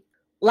digging.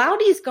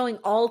 Loudy's going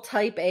all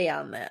type A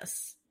on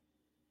this.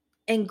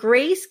 And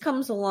Grace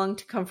comes along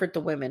to comfort the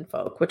women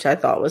folk, which I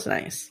thought was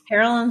nice.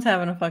 Carolyn's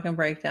having a fucking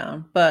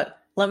breakdown. But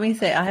let me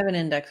say, I have an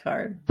index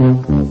card.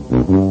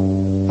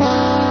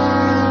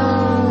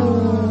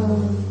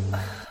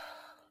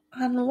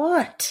 On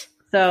what?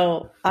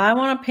 So I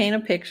want to paint a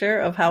picture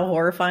of how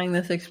horrifying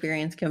this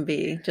experience can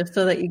be, just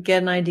so that you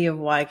get an idea of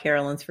why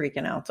Carolyn's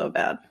freaking out so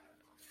bad.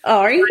 Oh,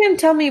 are you going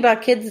to tell me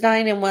about kids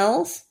dying in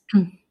wells?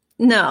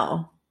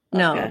 No.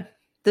 Okay.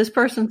 This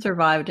person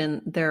survived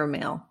and they're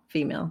a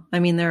female. I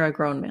mean, they're a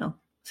grown male,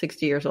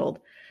 60 years old.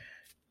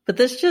 But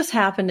this just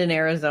happened in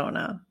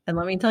Arizona. And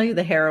let me tell you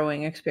the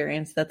harrowing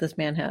experience that this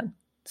man had.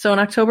 So in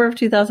October of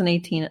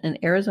 2018, an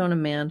Arizona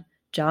man,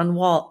 John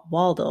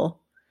Waldle,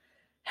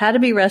 had to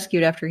be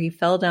rescued after he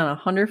fell down a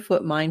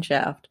 100-foot mine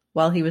shaft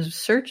while he was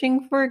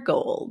searching for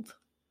gold.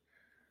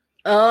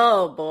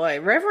 Oh, boy.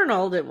 Reverend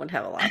Alden would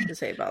have a lot to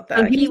say about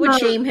that. He would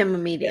shame him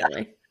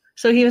immediately. Yeah.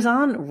 So he was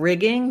on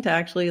rigging to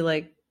actually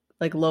like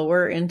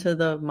lower into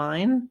the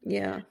mine.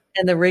 Yeah.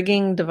 And the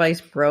rigging device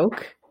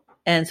broke.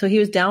 And so he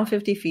was down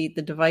 50 feet.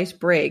 The device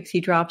breaks. He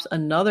drops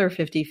another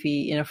 50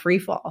 feet in a free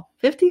fall.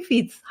 50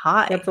 feet's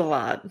high. That's a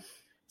lot.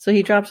 So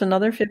he drops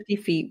another 50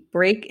 feet,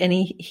 break, and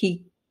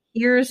he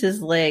hears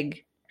his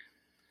leg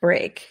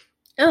break.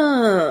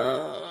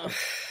 Oh.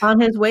 On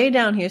his way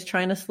down, he was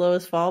trying to slow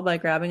his fall by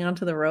grabbing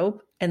onto the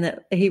rope, and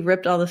he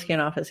ripped all the skin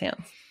off his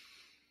hands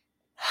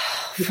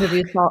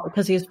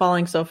because he was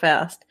falling so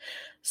fast.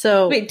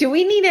 So wait, do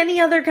we need any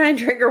other kind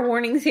of trigger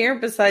warnings here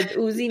besides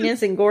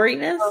ooziness and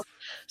goriness?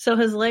 So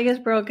his leg is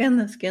broken,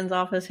 the skin's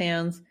off his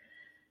hands,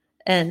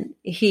 and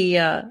he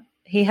had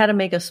to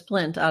make a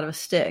splint out of a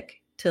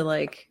stick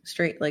to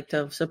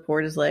to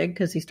support his leg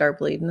because he started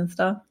bleeding and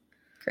stuff.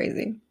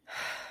 Crazy.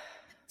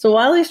 So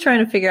while he's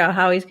trying to figure out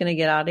how he's going to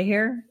get out of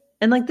here,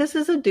 and this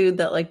is a dude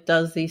that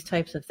does these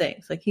types of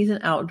things. He's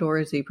an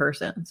outdoorsy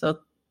person. So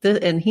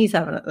and he's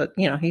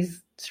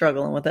he's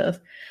struggling with this.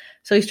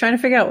 So he's trying to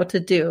figure out what to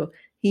do.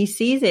 He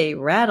sees a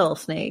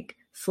rattlesnake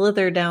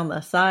slither down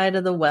the side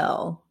of the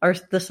well or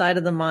the side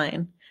of the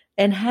mine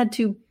and had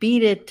to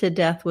beat it to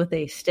death with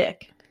a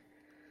stick.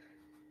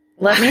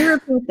 Let me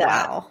repeat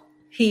that. Wow.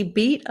 He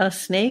beat a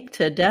snake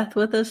to death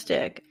with a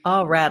stick.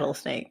 A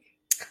rattlesnake.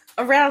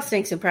 A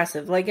rattlesnake's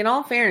impressive. In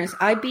all fairness,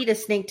 I beat a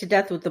snake to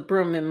death with a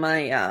broom in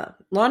my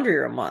laundry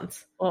room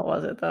once. What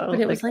was it, though? But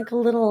it was a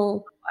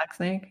little... black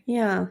snake?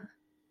 Yeah.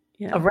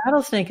 A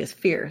rattlesnake is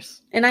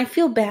fierce. And I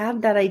feel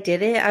bad that I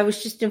did it. I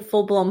was just in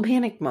full-blown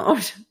panic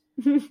mode.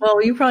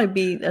 Well, you probably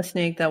beat a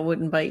snake that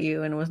wouldn't bite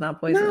you and was not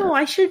poisonous. No,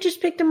 I should have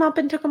just picked him up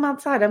and took him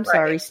outside. I'm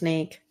sorry,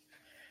 snake.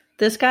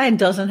 This guy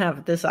doesn't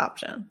have this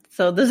option.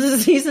 So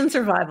he's in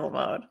survival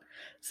mode.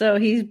 So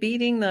he's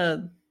beating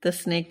the the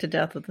snake to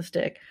death with a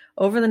stick.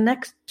 Over the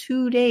next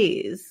 2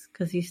 days,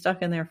 because he's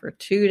stuck in there for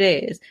 2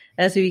 days,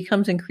 as he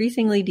becomes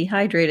increasingly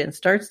dehydrated and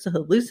starts to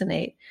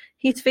hallucinate,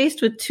 he's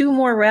faced with 2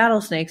 more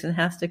rattlesnakes and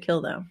has to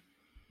kill them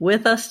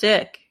with a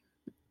stick.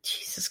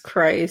 Jesus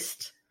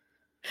Christ.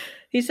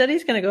 He said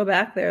he's going to go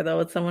back there, though,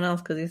 with someone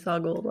else because he saw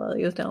gold while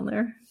he was down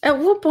there. At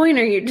what point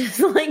are you just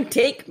like,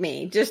 take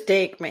me? Just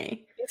take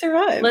me. He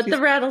survived. Let the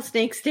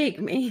rattlesnakes take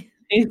me.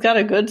 He's got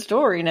a good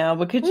story now,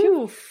 but could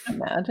you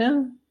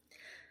imagine?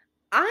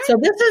 So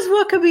this is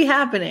what could be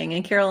happening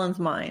in Carolyn's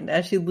mind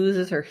as she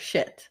loses her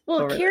shit.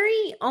 Well,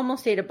 Carrie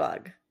almost ate a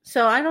bug.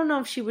 So I don't know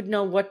if she would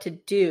know what to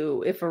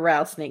do if a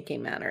rattlesnake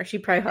came at her.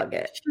 She'd probably hug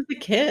it. She was a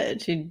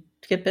kid. She'd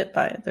get bit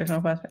by it. There's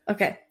no question.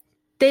 Okay.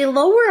 They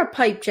lower a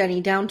pipe, Jenny,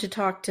 down to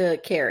talk to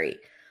Carrie.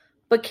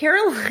 But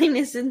Caroline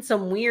is in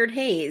some weird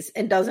haze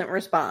and doesn't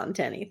respond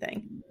to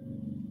anything.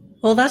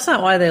 Well, that's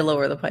not why they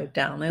lower the pipe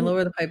down. They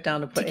lower the pipe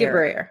down to put give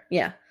her air.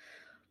 Yeah.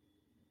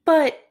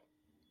 But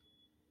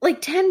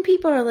like 10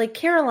 people are like,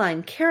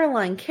 Caroline,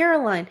 Caroline,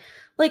 Caroline.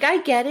 Like,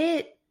 I get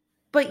it,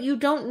 but you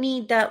don't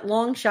need that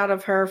long shot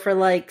of her for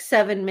like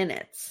 7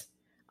 minutes.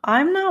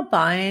 I'm not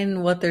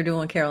buying what they're doing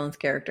with Carolyn's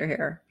character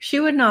here. She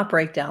would not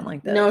break down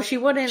like this. No, she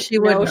wouldn't. She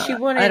would not. She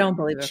wouldn't. I don't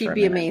believe it. She'd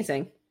be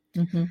amazing.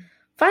 Mm-hmm.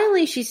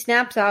 Finally, she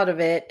snaps out of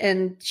it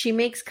and she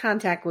makes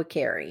contact with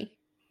Carrie.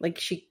 Like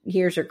she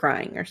hears her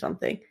crying or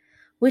something.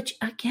 Which,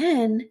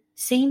 again,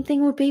 same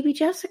thing with baby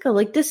Jessica.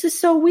 Like, this is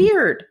so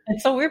weird.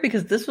 It's so weird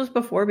because this was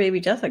before baby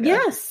Jessica.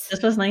 Yes.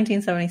 This was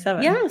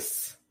 1977.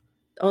 Yes.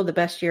 Oh, the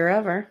best year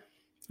ever.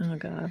 Oh,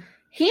 God.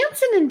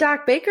 Hanson and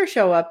Doc Baker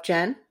show up,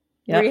 Jen.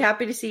 Yep. Were you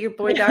happy to see your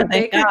boy Doc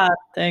Baker?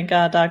 Thank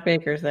God Doc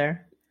Baker's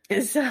there.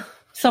 So,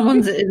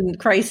 someone's in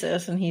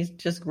crisis and he's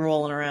just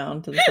rolling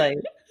around to the site.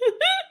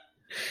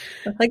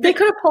 Like, they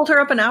could have pulled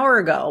her up an hour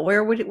ago.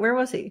 Where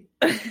was he?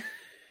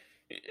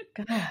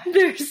 God.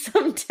 There's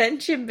some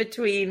tension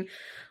between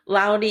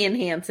Loudy and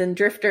Hanson,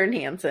 Drifter and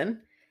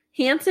Hanson.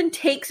 Hanson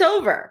takes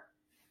over.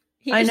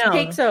 He just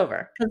takes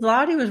over. Because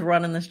Loudy was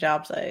running this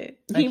job site.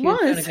 Like, he was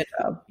doing a good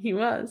job. He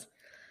was.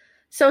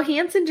 So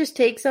Hanson just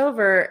takes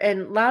over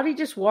and Loudy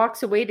just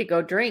walks away to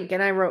go drink.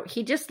 And I wrote,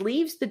 he just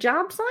leaves the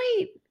job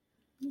site?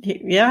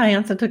 Yeah,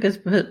 Hanson took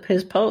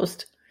his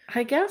post.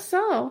 I guess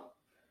so.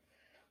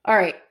 All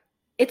right.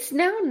 It's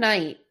now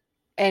night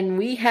and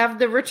we have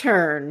the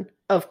return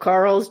of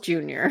Carl's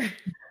Jr.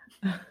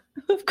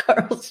 Of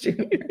Carl's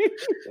Jr.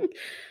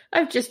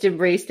 I've just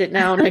embraced it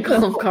now and I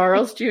call him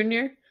Carl's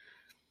Jr.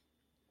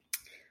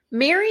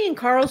 Mary and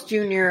Carl's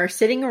Jr. are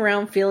sitting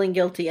around feeling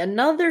guilty.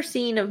 Another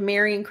scene of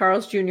Mary and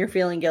Carl's Jr.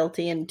 feeling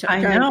guilty and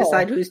trying to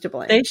decide who's to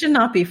blame. They should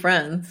not be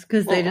friends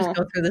because they just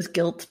go through this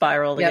guilt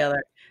spiral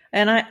together.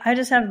 And I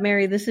just have,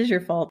 Mary, this is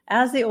your fault.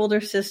 As the older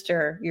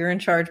sister, you're in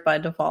charge by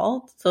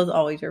default, so it's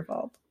always your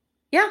fault.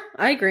 Yeah,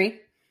 I agree.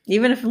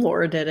 Even if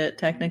Laura did it,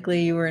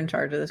 technically you were in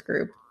charge of this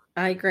group.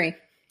 I agree.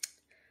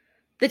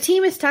 The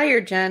team is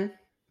tired, Jen.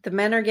 The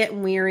men are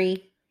getting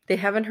weary. They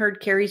haven't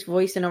heard Carrie's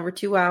voice in over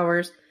 2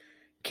 hours.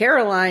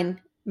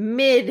 Caroline,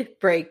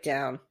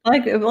 mid-breakdown.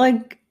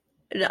 Like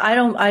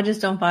I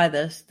just don't buy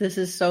this. This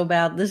is so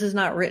bad. This is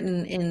not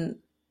written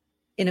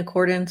in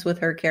accordance with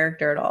her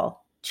character at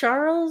all.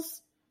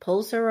 Charles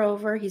pulls her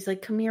over. He's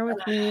like, come here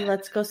with me.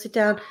 Let's go sit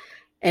down.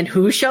 And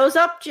who shows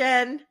up,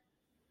 Jen?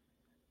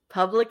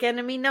 Public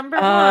enemy number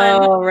 1.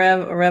 Oh,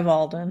 Rev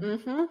Alden.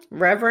 Mm-hmm.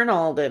 Reverend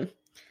Alden.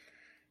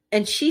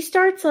 And she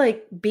starts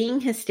like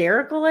being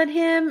hysterical at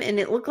him. And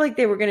it looked like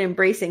they were going to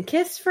embrace and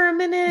kiss for a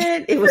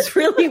minute. It was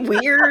really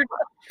weird.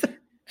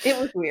 It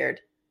was weird.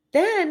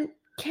 Then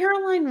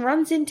Caroline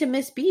runs into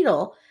Miss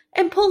Beadle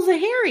and pulls a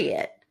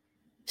Harriet.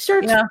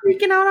 Starts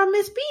freaking out on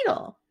Miss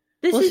Beadle.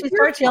 She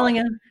starts yelling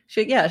at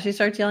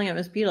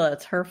Miss Beadle.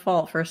 It's her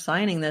fault for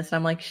signing this. And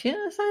I'm like, she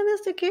didn't sign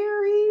this to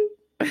Carrie.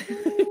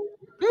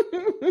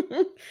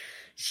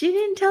 She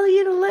didn't tell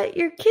you to let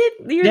your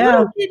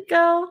little kid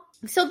go.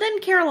 So then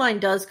Caroline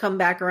does come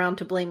back around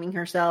to blaming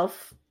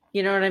herself.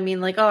 You know what I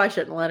mean? Like, oh, I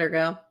shouldn't let her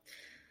go.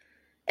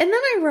 And then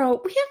I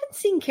wrote, we haven't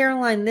seen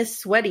Caroline this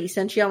sweaty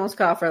since she almost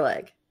cut off her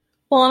leg.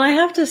 Well, and I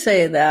have to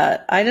say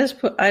that I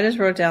just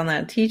wrote down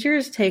that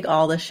teachers take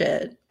all the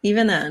shit.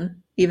 Even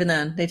then,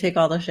 they take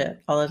all the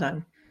shit all the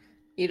time.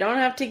 You don't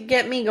have to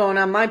get me going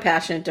on my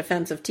passionate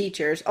defense of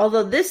teachers.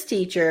 Although this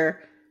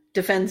teacher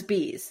defends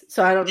bees.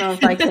 So I don't know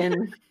if I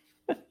can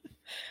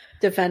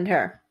defend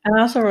her. I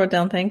also wrote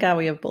down, thank God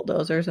we have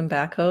bulldozers and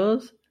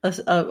backhoes.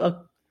 A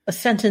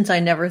sentence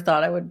I never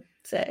thought I would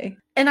say.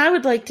 And I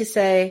would like to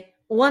say,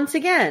 once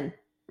again,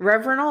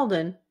 Reverend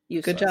Alden,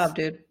 useless. Good job,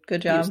 dude.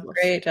 Good job. Useless.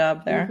 Great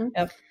job there. Mm-hmm.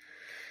 Yep.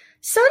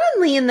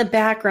 Suddenly in the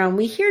background,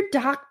 we hear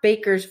Doc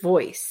Baker's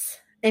voice.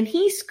 And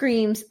he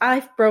screams,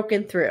 I've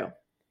broken through.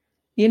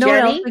 You know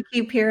Jenny? what else we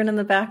keep hearing in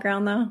the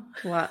background, though?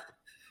 What?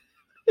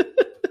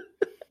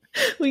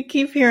 We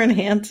keep hearing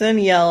Hanson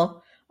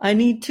yell, I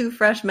need 2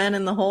 fresh men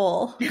in the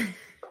hole. We're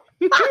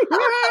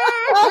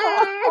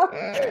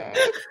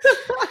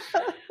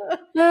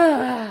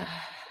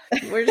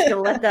just going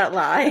to let that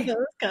lie. That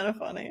was kind of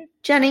funny.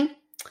 Jenny,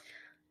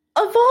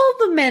 of all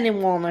the men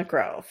in Walnut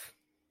Grove,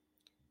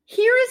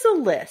 Here is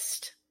a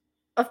list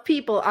of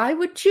people I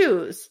would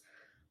choose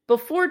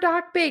before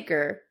Doc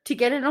Baker to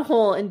get in a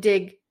hole and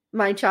dig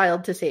my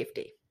child to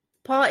safety.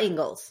 Paul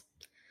Ingalls.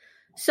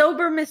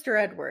 Sober Mr.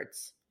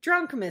 Edwards.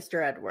 Drunk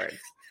Mr.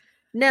 Edwards.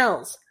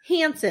 Nels.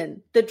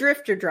 Hanson, the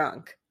drifter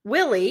drunk.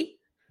 Willie.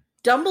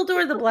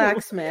 Dumbledore the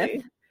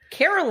blacksmith.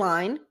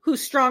 Caroline,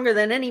 who's stronger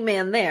than any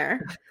man there.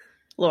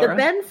 Laura. The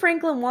Ben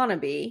Franklin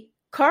wannabe.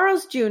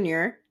 Carl's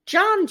Jr.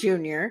 John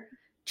Jr.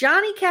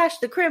 Johnny Cash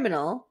the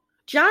criminal.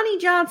 Johnny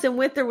Johnson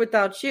with or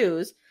without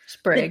shoes.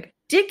 Sprig.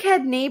 The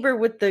dickhead neighbor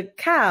with the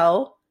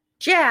cow.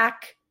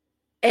 Jack.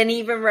 And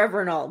even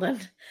Reverend Alden.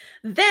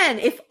 Then,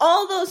 if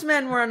all those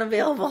men were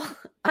unavailable,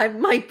 I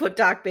might put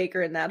Doc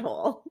Baker in that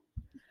hole.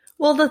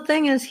 Well, the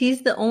thing is,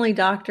 he's the only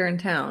doctor in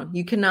town.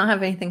 You cannot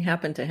have anything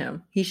happen to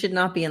him. He should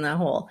not be in that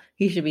hole.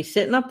 He should be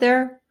sitting up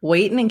there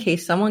waiting in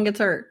case someone gets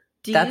hurt.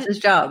 That's his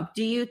job.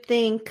 Do you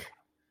think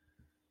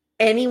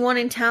anyone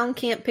in town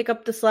can't pick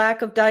up the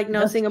slack of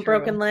diagnosing a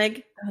broken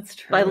leg? That's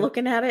true. By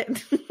looking at it?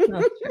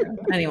 That's true.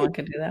 Anyone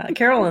can do that.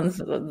 Carolyn's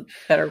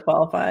better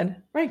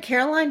qualified. Right.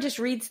 Caroline just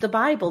reads the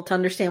Bible to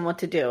understand what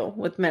to do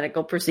with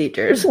medical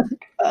procedures.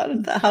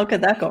 How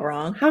could that go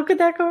wrong? How could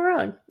that go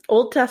wrong?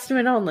 Old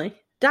Testament only.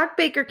 Doc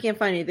Baker can't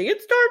find anything.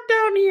 It's dark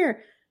down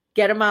here.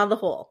 Get him out of the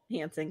hole,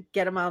 Hanson.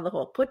 Get him out of the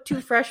hole. Put 2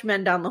 fresh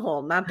men down the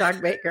hole, not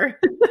Doc Baker.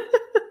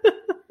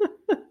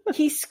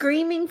 He's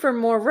screaming for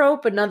more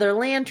rope, another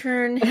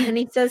lantern, and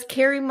he says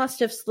Carrie must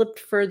have slipped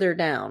further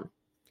down.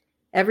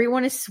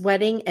 Everyone is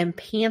sweating and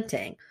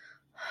panting.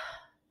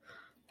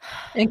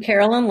 And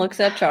Carolyn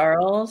looks at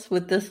Charles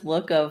with this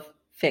look of,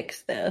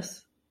 fix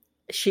this.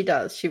 She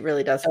does. She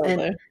really does.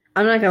 Totally. And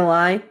I'm not going to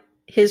lie.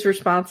 His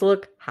response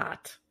look,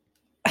 hot.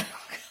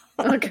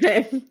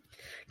 Okay.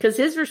 Because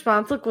his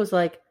response look was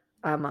like,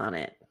 I'm on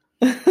it.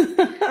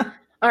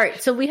 All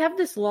right. So we have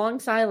this long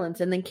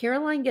silence, and then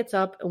Caroline gets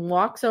up and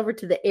walks over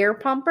to the air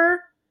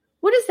pumper.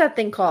 What is that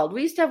thing called?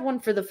 We used to have one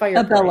for the fire.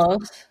 A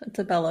bellows. It's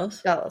a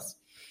bellows. Bellows.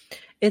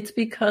 It's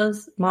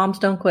because moms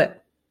don't quit.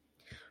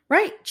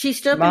 Right. She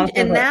stood up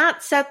and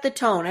that set the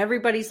tone.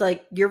 Everybody's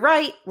like, you're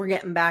right. We're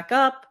getting back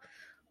up.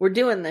 We're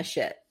doing this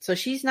shit. So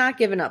she's not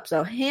giving up.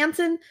 So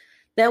Hanson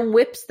then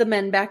whips the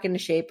men back into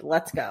shape.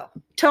 Let's go.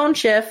 Tone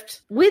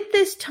shift. With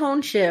this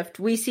tone shift,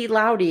 we see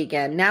Loudy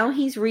again. Now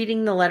he's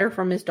reading the letter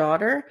from his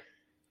daughter,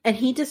 and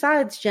he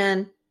decides,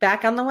 Jen,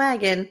 back on the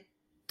wagon,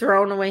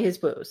 throwing away his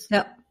booze.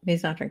 Yep.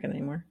 He's not drinking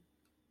anymore.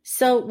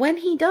 So when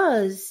he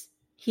does,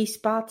 he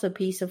spots a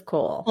piece of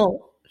coal.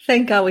 Oh,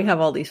 thank God we have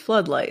all these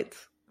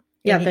floodlights.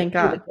 Yeah, thank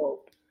God.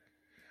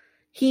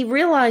 He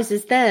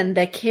realizes then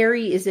that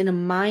Carrie is in a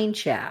mine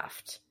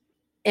shaft.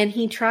 And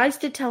he tries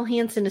to tell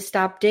Hanson to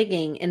stop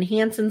digging. And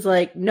Hanson's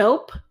like,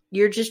 nope,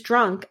 you're just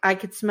drunk. I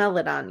could smell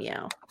it on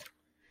you.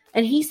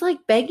 And he's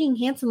like begging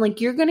Hanson,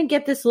 like, you're going to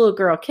get this little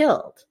girl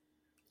killed.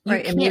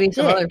 Right, and maybe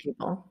some other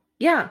people.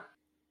 Yeah.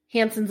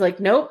 Hanson's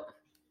like, nope,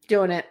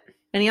 doing it.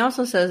 And he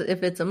also says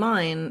if it's a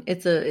mine,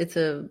 it's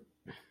a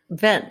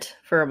vent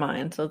for a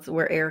mine. So it's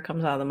where air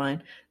comes out of the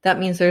mine. That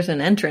means there's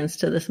an entrance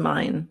to this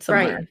mine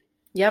somewhere. Right.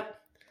 Yep.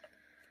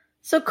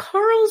 So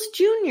Carl's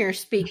Jr.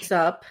 speaks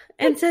up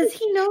and says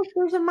he knows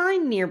there's a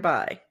mine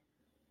nearby.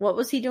 What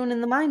was he doing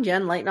in the mine,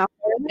 Jen? Lighting off?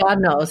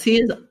 God knows.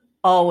 He is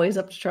always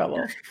up to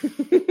trouble.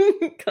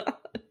 God.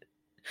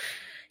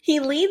 He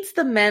leads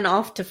the men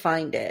off to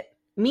find it.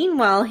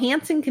 Meanwhile,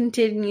 Hanson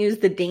continues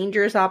the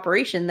dangerous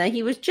operation that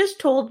he was just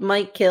told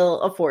might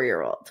kill a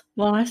 4-year-old.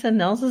 Well, I said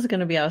Nels is going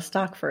to be out of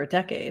stock for a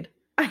decade.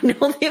 I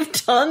know they have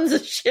tons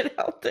of shit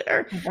out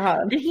there. Oh,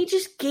 God. And he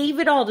just gave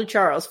it all to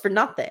Charles for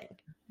nothing.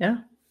 Yeah.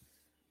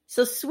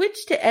 So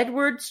switch to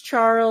Edwards,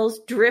 Charles,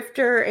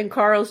 Drifter, and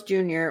Carl's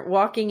Jr.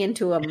 walking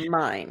into a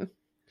mine.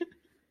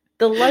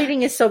 The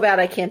lighting is so bad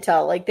I can't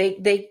tell. Like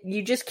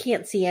you just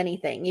can't see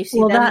anything. You see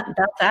them,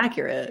 that's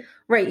accurate.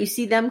 Right. You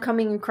see them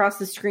coming across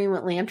the screen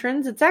with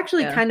lanterns. It's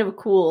actually kind of a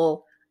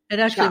cool. It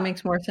actually shot.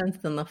 makes more sense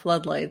than the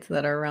floodlights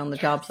that are around the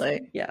job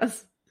site.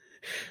 Yes.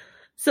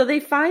 So they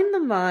find the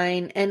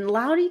mine, and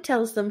Loudy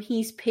tells them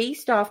he's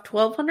paced off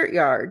 1,200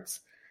 yards.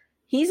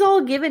 He's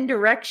all given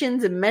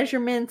directions and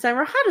measurements. And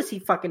how does he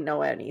fucking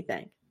know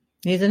anything?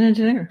 He's an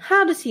engineer.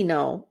 How does he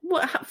know?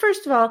 Well,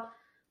 first of all,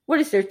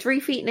 what is there, 3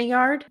 feet in a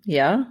yard?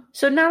 Yeah.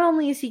 So not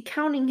only is he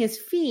counting his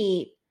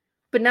feet,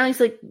 but now he's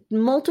like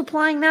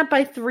multiplying that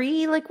by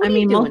 3. Like, what are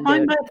you doing,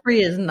 multiplying dude? by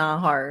 3 is not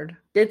hard.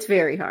 It's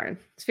very hard.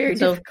 It's very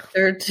difficult.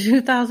 They're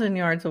 2,000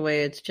 yards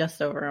away. It's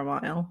just over a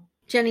mile.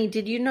 Jenny,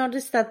 did you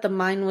notice that the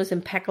mine was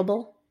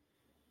impeccable?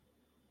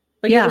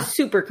 Like, it was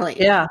super clean.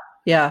 Yeah.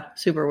 Yeah.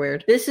 Super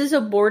weird. This is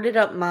a boarded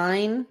up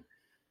mine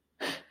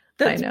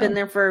that's been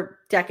there for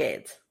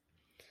decades.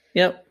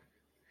 Yep.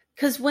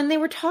 Because when they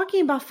were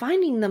talking about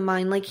finding the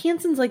mine, like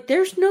Hanson's like,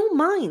 there's no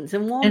mines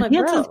in Walnut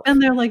Grove. Hanson's been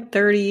there like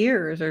 30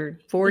 years or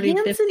 40,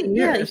 50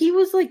 years. Yeah, he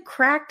was like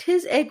cracked.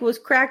 His egg was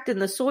cracked in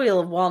the soil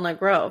of Walnut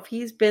Grove.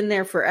 He's been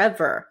there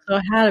forever. So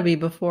it had to be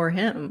before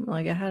him.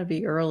 Like it had to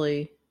be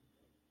early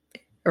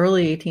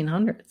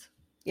 1800s.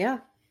 Yeah.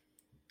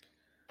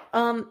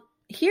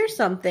 Here's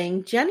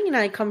something. Jenny and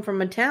I come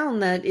from a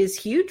town that is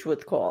huge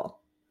with coal.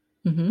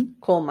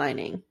 coal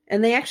mining.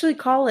 And they actually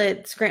call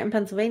it, Scranton,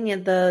 Pennsylvania,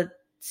 the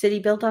city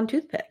built on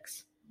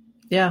toothpicks.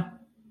 Yeah.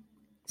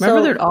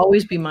 Remember, there'd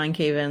always be mine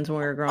cave-ins when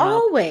we were growing up.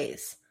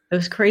 Always. It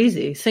was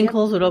crazy.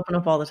 Sinkholes would open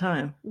up all the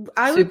time.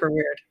 Super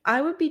weird.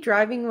 I would be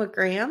driving with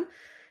Graham,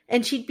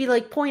 and she'd be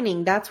like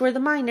pointing, that's where the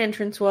mine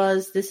entrance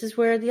was. This is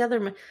where the other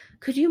mine.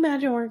 Could you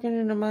imagine working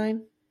in a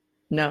mine?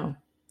 No.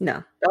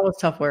 No. That was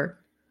tough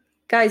work.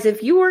 Guys,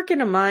 if you work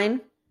in a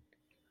mine,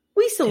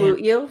 we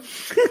salute you.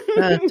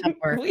 That is tough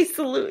work. We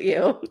salute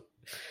you.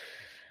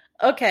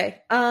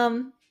 Okay.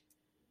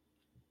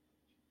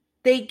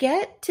 They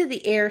get to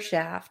the air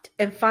shaft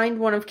and find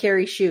one of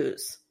Carrie's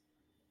shoes.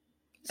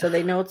 So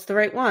they know it's the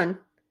right one.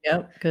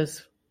 Yep,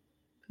 because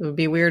it would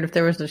be weird if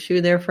there was a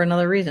shoe there for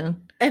another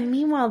reason. And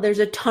meanwhile, there's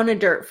a ton of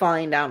dirt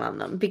falling down on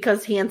them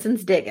because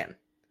Hanson's digging.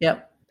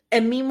 Yep.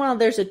 And meanwhile,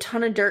 there's a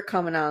ton of dirt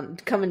coming down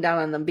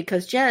on them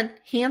because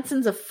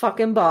Hanson's a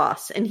fucking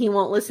boss and he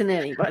won't listen to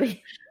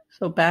anybody.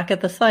 So back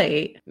at the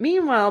site.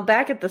 Meanwhile,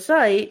 back at the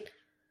site,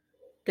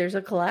 there's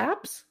a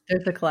collapse.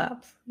 There's a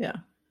collapse. Yeah.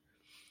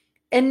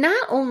 And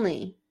not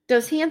only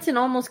does Hanson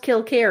almost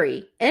kill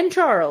Carrie and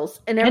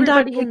Charles and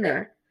everybody in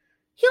there,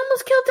 he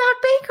almost killed Doc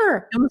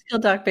Baker. He almost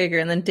killed Doc Baker.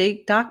 And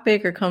then Doc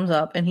Baker comes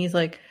up and he's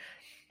like,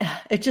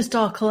 it just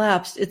all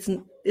collapsed.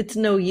 It's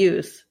no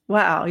use.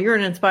 Wow. You're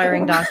an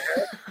inspiring doctor.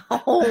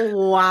 Oh,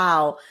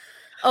 wow.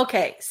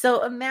 Okay.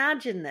 So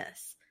imagine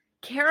this.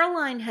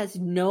 Caroline has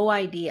no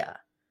idea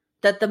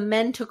that the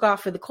men took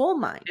off for the coal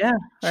mine. Yeah.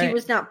 Right. She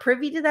was not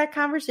privy to that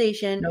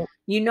conversation. Nope.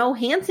 You know,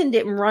 Hanson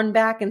didn't run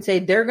back and say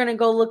they're going to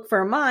go look for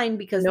a mine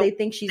because they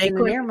think she's in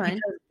an air mine.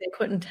 They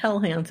couldn't tell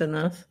Hanson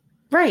this.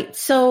 Right.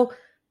 So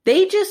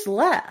they just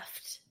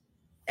left.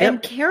 Yep.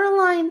 And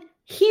Caroline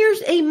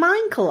hears a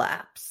mine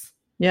collapse.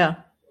 Yeah.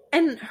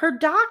 And her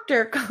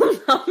doctor comes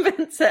up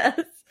and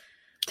says,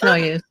 No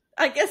use.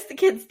 I guess the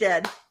kid's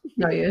dead.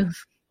 No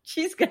use.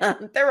 She's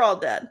gone. They're all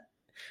dead.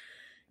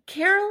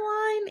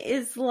 Caroline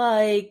is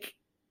like,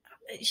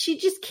 she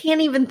just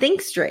can't even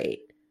think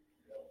straight.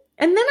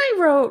 And then I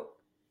wrote,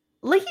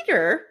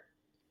 later,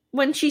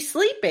 when she's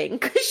sleeping,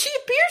 because she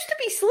appears to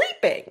be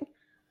sleeping.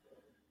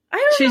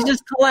 She's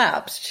just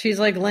collapsed. She's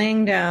like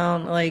laying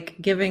down, like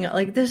giving,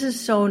 like, this is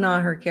so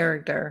not her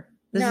character.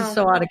 This is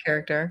so out of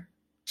character.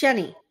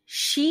 Jenny,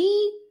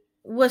 she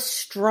was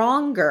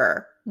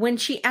stronger when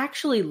she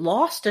actually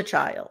lost a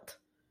child.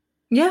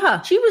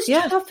 Yeah. She was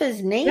tough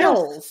as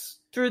nails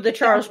through the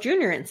Charles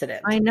Jr.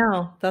 incident. I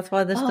know. That's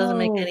why this doesn't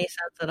make any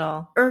sense at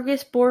all.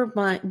 Ergus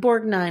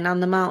Borgnine on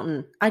the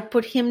mountain. I'd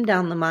put him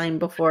down the mine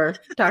before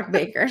Doc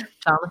Baker.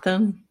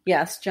 Jonathan?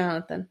 Yes,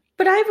 Jonathan.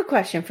 But I have a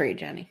question for you,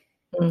 Jenny.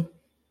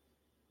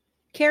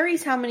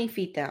 Carrie's how many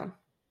feet down?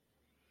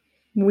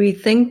 We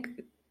think,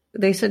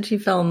 they said she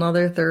fell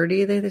another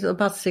 30. They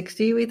about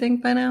 60, we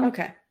think, by now.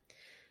 Okay.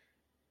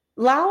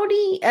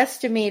 Laudy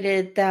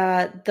estimated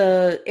that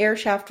the air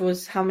shaft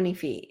was how many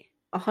feet?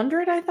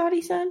 100, I thought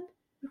he said?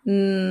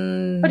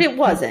 But it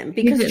wasn't,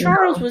 because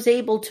Charles was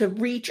able to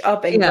reach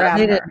up and grab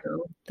her.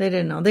 They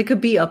didn't know. They could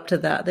be up to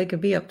that. They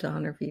could be up to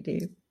 100 feet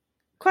deep.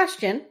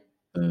 Question.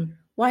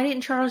 Why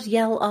didn't Charles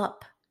yell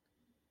up?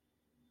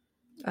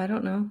 I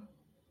don't know.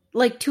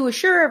 Like, to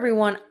assure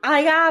everyone,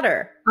 I got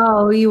her.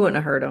 Oh, you wouldn't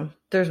have heard him.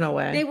 There's no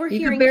way. They were you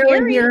hearing could barely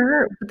Carrie. hear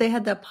her, but they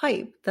had that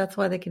pipe. That's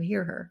why they could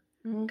hear her.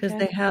 Because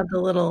they had the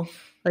little,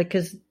 like,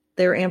 because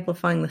they were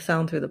amplifying the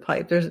sound through the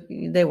pipe.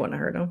 They wouldn't have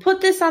heard him.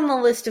 Put this on the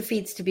list of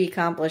feats to be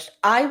accomplished.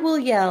 I will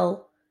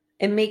yell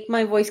and make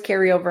my voice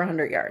carry over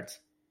 100 yards.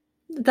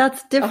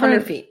 That's different.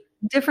 100 feet.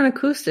 Different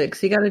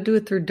acoustics. You got to do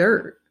it through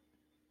dirt,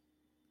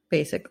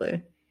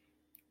 basically.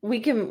 We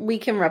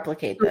can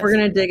replicate this. We're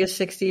gonna dig a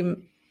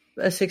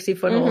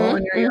 60-foot hole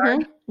in your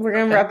yard. We're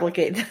gonna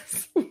replicate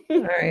this.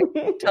 All right.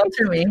 Tell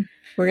Timmy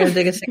we're gonna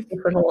dig a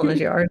 60-foot hole in his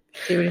yard.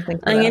 See what he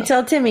thinks. I'm gonna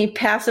tell Timmy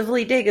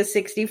passively dig a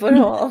 60-foot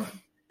hole.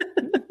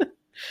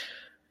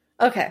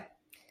 Okay.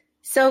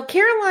 So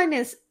Caroline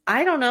is,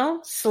 I don't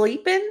know,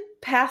 sleeping,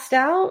 passed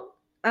out.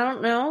 I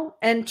don't know.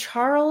 And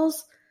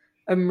Charles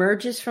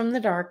emerges from the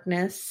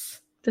darkness.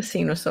 The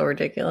scene was so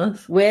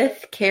ridiculous.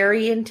 With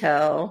Carrie in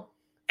tow.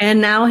 And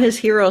now his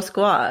hero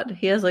squad.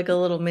 He has like a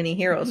little mini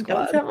hero He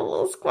squad. does have a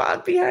little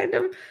squad behind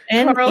him.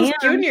 And Charles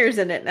Jr.'s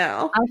in it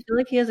now. I feel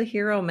like he has a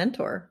hero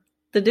mentor.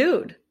 The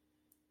dude.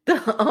 The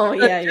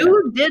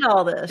dude did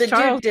all this. The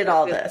Charles dude did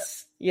all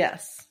this.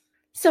 Yes.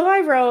 So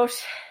I wrote,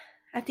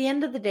 at the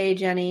end of the day,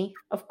 Jenny,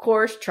 of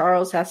course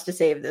Charles has to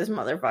save this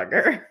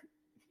motherfucker.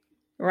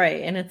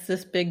 Right. And it's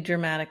this big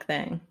dramatic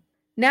thing.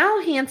 Now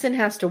Hanson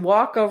has to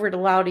walk over to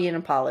Laudy and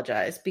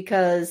apologize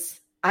because,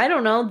 I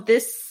don't know,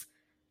 this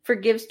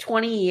forgives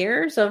 20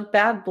 years of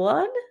bad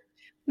blood?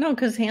 No,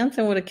 because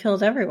Hanson would have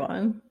killed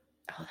everyone.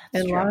 Oh,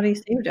 that's true. And Laudy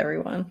saved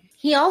everyone.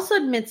 He also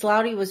admits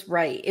Laudy was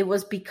right. It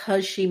was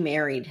because she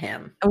married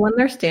him. And when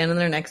they're standing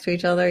there next to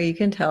each other, you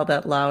can tell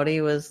that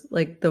Laudy was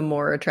like the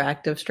more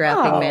attractive,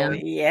 strapping man.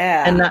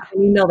 Yeah. And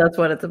that's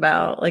what it's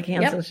about. Like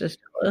Hanson's just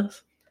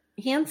jealous.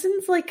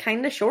 Hanson's like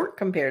kind of short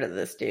compared to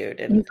this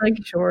dude. And he's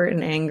like short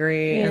and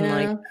angry. And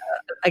like,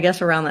 I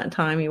guess around that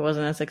time he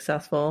wasn't as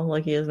successful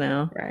like he is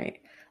now.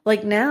 Right.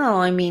 Like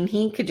now, I mean,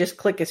 he could just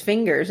click his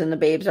fingers and the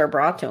babes are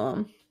brought to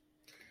him.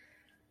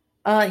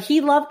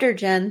 He loved her,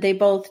 Jen. They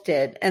both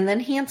did. And then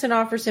Hanson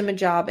offers him a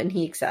job and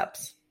he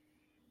accepts.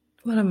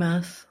 What a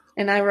mess.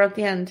 And I wrote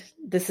the end.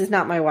 This is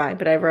not my why,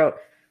 but I wrote,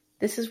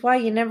 this is why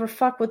you never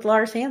fuck with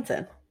Lars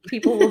Hansen.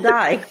 People will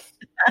die.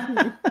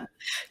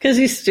 Because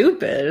he's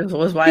stupid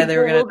was why they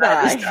were going to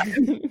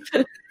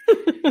die.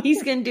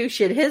 He's going to do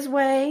shit his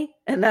way,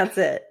 and that's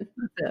it.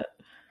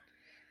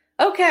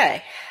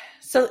 Okay.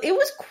 So it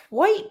was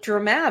quite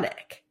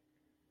dramatic.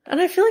 And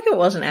I feel like it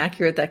wasn't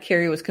accurate that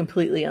Carrie was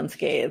completely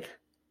unscathed.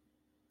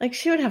 Like,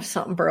 she would have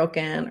something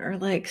broken or,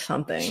 like,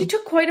 something. She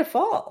took quite a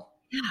fall.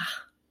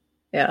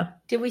 Yeah.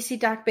 Did we see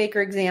Doc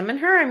Baker examine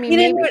her? I mean, he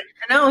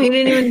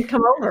didn't even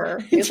come over.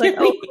 He was like,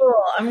 "Oh,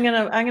 cool. I'm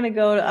gonna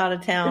go out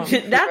of town."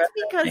 That's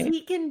because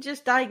he can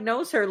just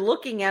diagnose her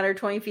looking at her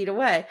 20 feet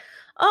away.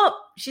 Oh,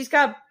 she's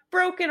got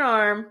broken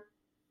arm.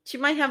 She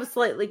might have a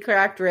slightly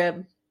cracked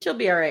rib. She'll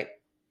be all right.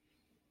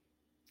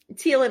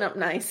 It's healing up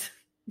nice.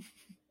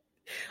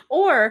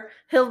 Or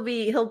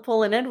he'll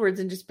pull an Edwards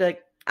and just be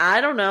like,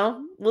 I don't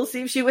know. We'll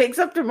see if she wakes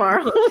up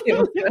tomorrow.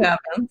 We'll see what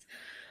happens.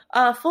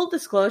 Full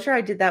disclosure, I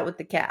did that with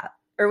the cat.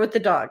 Or with the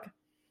dog.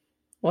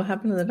 What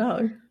happened to the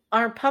dog?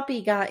 Our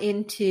puppy got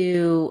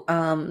into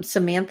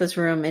Samantha's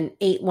room and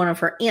ate one of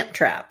her ant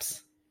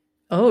traps.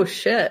 Oh,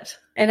 shit.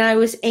 And I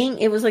was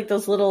it was like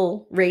those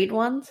little raid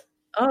ones.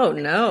 Oh,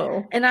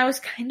 no. And I was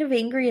kind of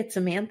angry at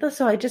Samantha,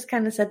 so I just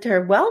kind of said to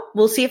her, well,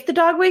 we'll see if the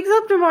dog wakes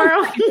up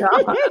tomorrow.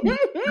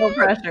 No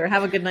pressure.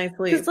 Have a good night's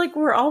sleep. It's like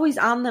we're always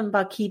on them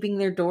about keeping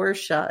their doors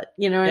shut.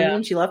 You know what I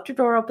mean? She left her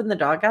door open. The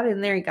dog got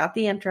in there. He got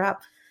the ant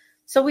trap.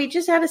 So we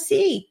just had to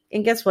see.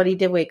 And guess what? He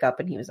did wake up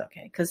and he was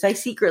okay. Because I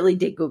secretly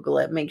did Google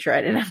it, make sure I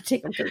didn't have to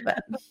take him to the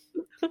bed.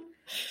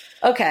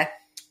 Okay.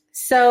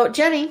 So,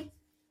 Jenny,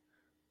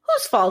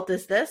 whose fault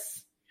is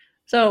this?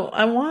 So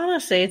I want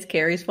to say it's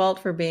Carrie's fault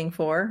for being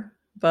 4,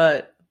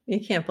 but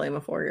you can't blame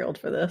a 4-year-old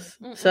for this.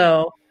 Mm-mm.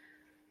 So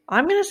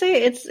I'm going to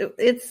say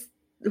it's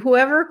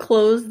whoever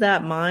closed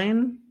that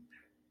mine.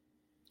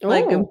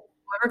 Like,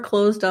 whoever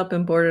closed up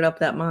and boarded up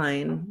that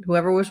mine,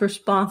 whoever was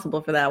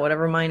responsible for that,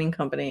 whatever mining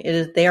company it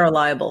is, they are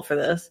liable for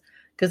this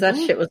because that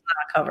shit was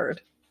not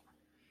covered.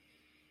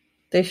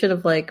 They should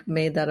have like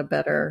made that a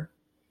better.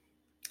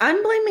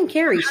 I'm blaming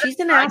Carrie. She's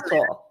an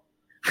asshole.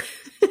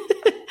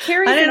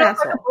 Carrie's an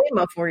asshole. I blame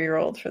a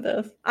 4-year-old for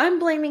this. I'm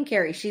blaming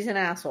Carrie. She's an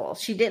asshole.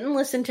 She didn't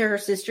listen to her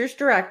sister's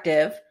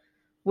directive,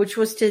 which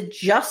was to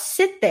just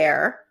sit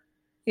there,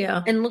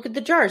 and look at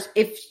the jars.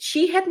 If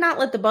she had not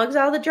let the bugs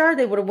out of the jar,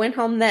 they would have went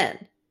home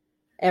then.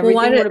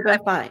 Everything would have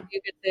been fine. You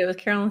could say it was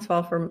Carolyn's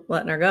fault for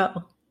letting her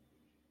go.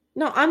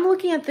 No, I'm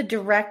looking at the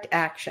direct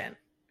action.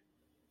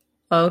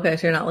 Oh, okay.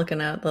 So you're not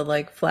looking at the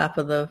like flap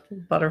of the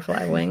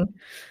butterfly wing.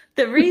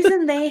 The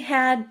reason they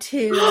had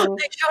to...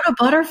 They showed a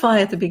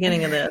butterfly at the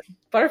beginning of this.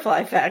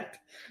 Butterfly effect.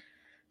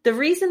 The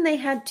reason they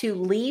had to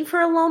leave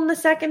her alone the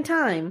second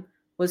time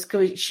was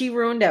because she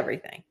ruined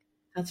everything.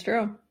 That's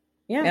true.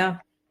 Yeah.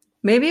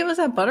 Maybe it was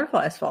that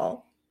butterfly's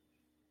fault.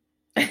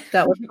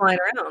 That was flying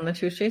around that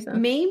she was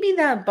chasing. Maybe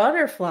that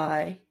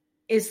butterfly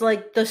is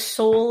like the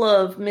soul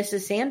of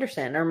Mrs.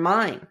 Sanderson or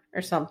mine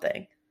or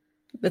something.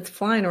 It's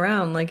flying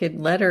around like it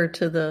led her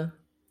to the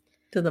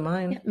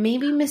mine. Yeah,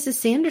 maybe Mrs.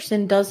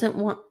 Sanderson doesn't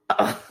want.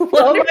 Oh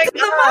my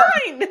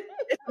God. Mine.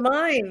 It's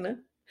mine.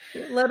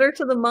 It led her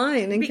to the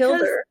mine and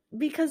killed her.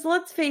 Because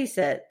let's face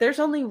it, there's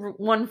only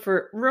room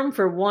for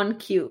one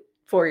cute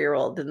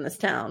 4-year-old in this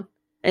town,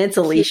 and it's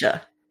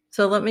Alicia.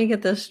 So let me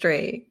get this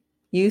straight.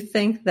 You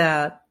think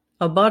that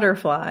a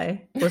butterfly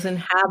was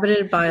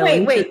inhabited by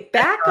Alicia? Wait,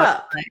 back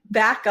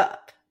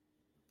up.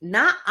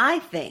 Not I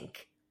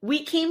think.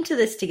 We came to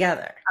this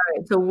together. All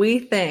right, so we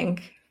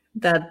think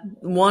that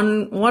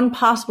one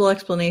possible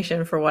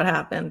explanation for what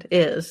happened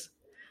is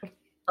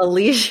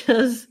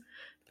Alicia's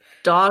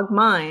dog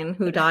Mine,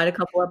 who died a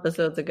couple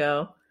episodes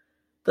ago,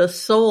 the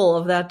soul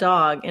of that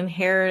dog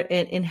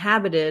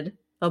inhabited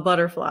a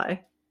butterfly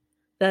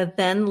that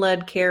then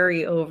led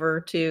Carrie over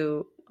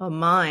to a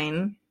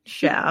mine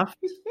shaft.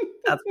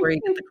 That's where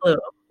you get the clue.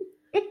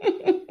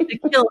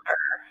 To kill her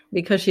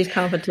because she's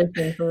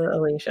competition for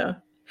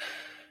Alicia.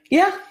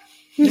 Yeah.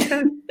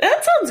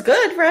 That sounds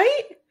good,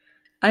 right?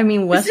 I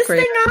mean, Wes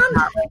Craven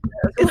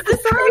is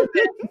this on?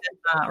 did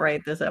not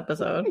write this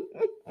episode.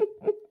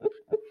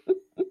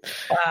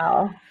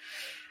 Wow.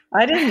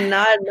 I did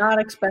not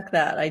expect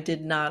that. I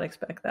did not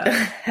expect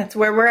that. That's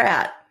where we're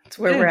at. That's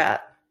where we're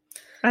at.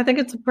 I think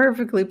it's a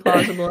perfectly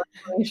plausible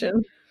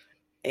explanation.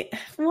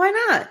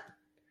 Why not?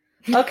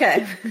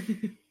 Okay.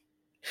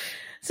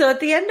 So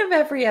at the end of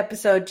every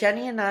episode,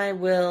 Jenny and I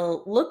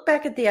will look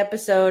back at the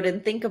episode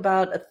and think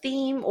about a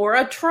theme or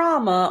a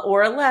trauma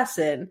or a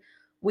lesson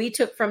we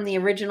took from the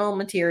original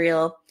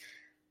material,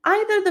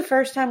 either the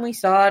first time we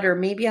saw it or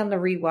maybe on the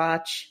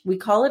rewatch. We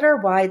call it our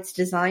why. It's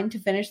designed to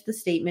finish the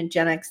statement,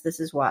 Gen X, this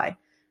is why.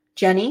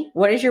 Jenny,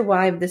 what is your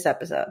why of this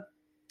episode?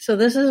 So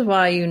this is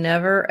why you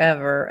never,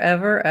 ever,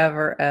 ever,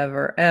 ever,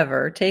 ever,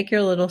 ever take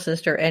your little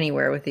sister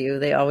anywhere with you.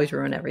 They always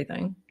ruin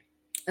everything.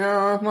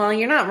 Oh, well,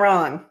 you're not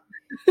wrong.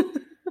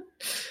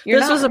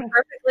 This was a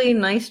perfectly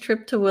nice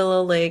trip to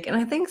Willow Lake, and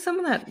I think some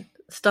of that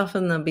stuff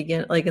in the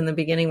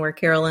beginning where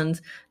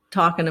Carolyn's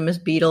talking to Miss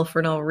Beadle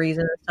for no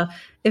reason and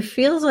stuff, it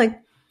feels like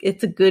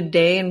it's a good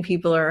day and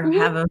people are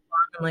having fun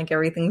and like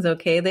everything's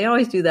okay. They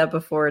always do that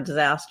before a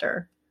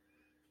disaster.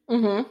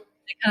 Mm-hmm.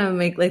 They kind of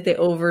make like they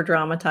over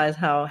dramatize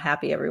how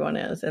happy everyone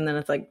is, and then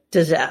it's like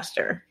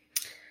disaster.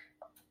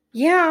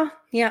 Yeah.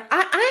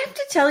 I have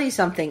to tell you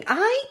something.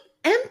 I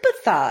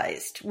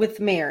empathized with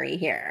Mary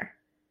here.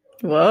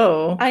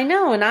 Whoa. I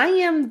know, and I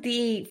am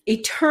the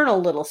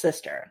eternal little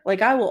sister.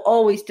 Like, I will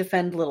always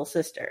defend little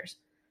sisters.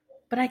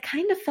 But I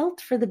kind of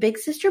felt for the big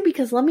sister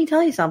because let me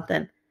tell you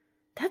something.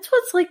 That's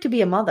what it's like to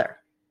be a mother.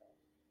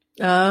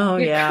 Oh,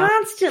 You're yeah.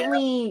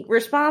 constantly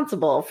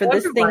responsible for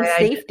this thing's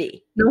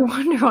safety. No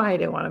wonder why I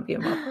didn't want to be a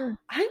mother.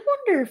 I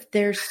wonder if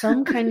there's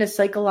some kind of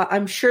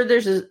I'm sure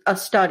there's a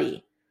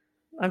study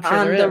I'm sure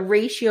on there the is.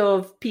 ratio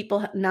of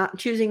people not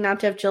choosing not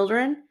to have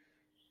children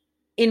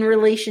in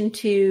relation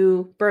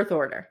to birth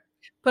order.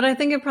 But I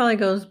think it probably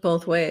goes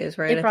both ways,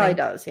 right? It probably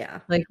does, yeah.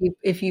 Like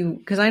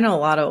because I know a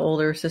lot of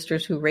older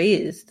sisters who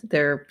raised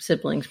their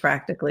siblings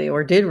practically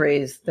or did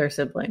raise their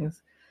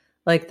siblings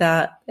like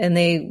that. And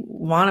they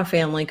want a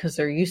family because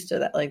they're used to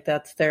that. Like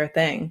that's their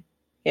thing.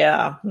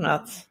 Yeah,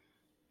 nuts.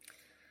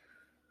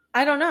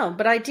 I don't know,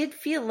 but I did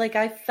feel like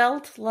I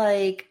felt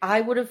like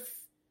I would have,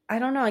 I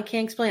don't know, I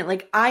can't explain it.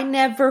 Like I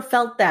never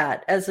felt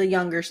that as a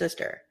younger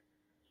sister.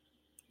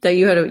 That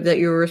you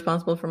were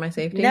responsible for my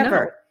safety?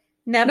 Never.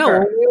 Never. No,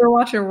 when we were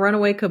watching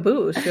Runaway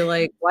Caboose, you're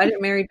like, why did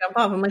Mary jump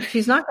off? I'm like,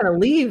 she's not going to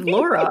leave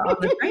Laura on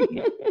the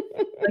train.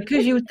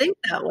 Because you would think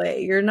that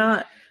way.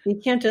 You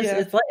can't just,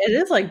 it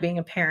is like being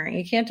a parent.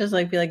 You can't just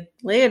like be like,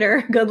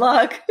 later, good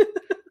luck.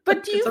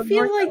 But do you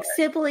feel like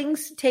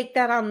siblings take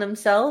that on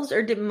themselves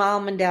or did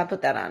mom and dad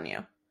put that on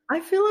you?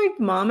 I feel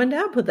like mom and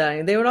dad put that on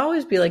you. They would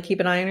always be like,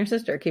 keep an eye on your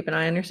sister, keep an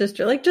eye on your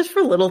sister. Like just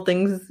for little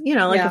things,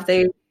 like if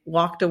they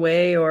walked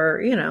away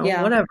or,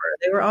 whatever.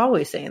 They were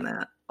always saying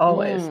that.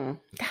 Always.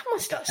 That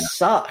must have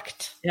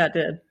sucked. Yeah, it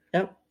did.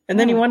 Yep. And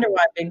then you wonder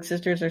why big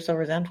sisters are so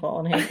resentful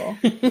and hateful.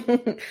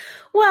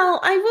 Well,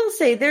 I will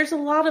say there's a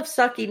lot of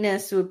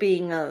suckiness with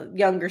being a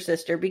younger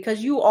sister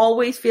because you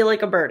always feel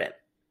like a burden.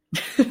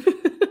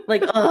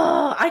 Like,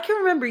 I can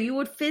remember you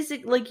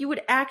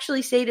would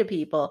actually say to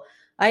people,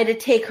 I had to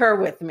take her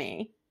with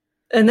me.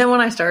 And then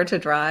when I started to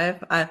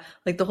drive,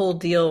 the whole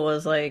deal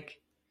was like,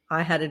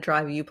 I had to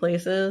drive you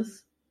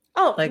places.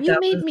 Oh, like you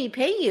made me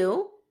pay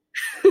you.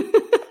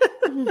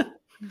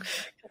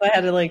 I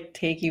had to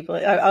take you.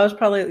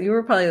 You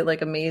were probably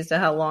amazed at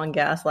how long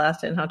gas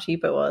lasted and how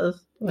cheap it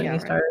was when you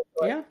started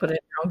to put it in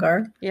your own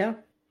car. Yeah.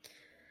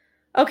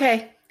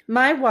 Okay.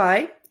 My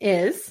why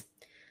is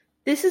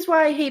this is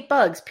why I hate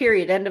bugs.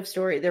 Period. End of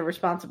story. They're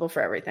responsible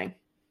for everything.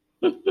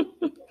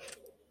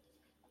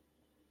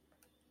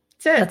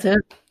 That's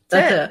it.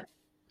 That's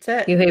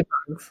it. You hate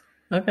bugs.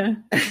 Okay.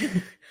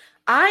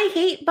 I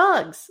hate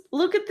bugs.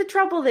 Look at the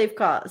trouble they've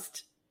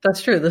caused.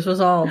 That's true. This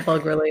was all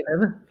bug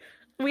related.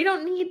 We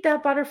don't need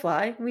that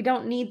butterfly. We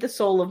don't need the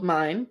soul of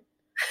mine.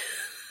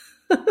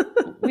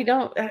 We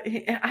don't.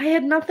 I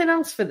had nothing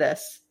else for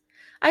this.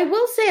 I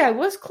will say I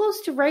was close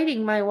to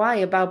writing my why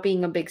about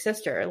being a big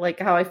sister, like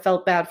how I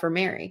felt bad for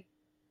Mary.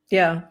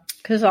 Yeah,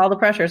 because all the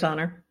pressure's on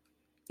her.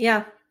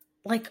 Yeah.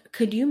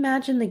 Could you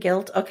imagine the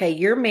guilt? Okay,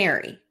 you're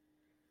Mary.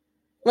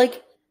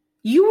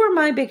 You were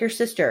my bigger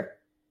sister.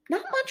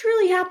 Not much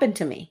really happened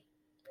to me.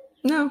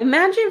 No.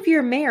 Imagine if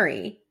you're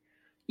Mary.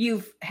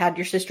 You've had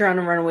your sister on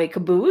a runaway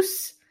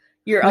caboose.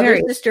 Your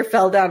other sister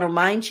fell down a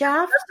mine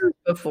shaft.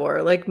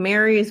 Before.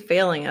 Mary is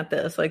failing at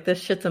this. This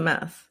shit's a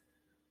mess.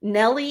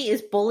 Nellie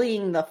is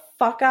bullying the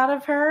fuck out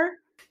of her.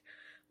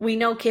 We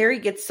know Carrie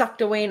gets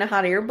sucked away in a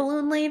hot air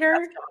balloon later.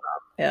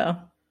 Yeah.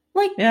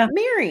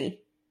 Mary.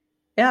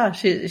 Yeah,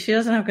 she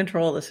doesn't have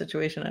control of the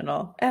situation at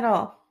all. At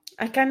all.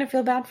 I kind of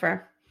feel bad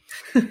for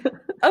her.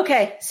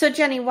 Okay, so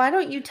Jenny, why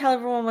don't you tell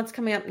everyone what's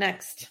coming up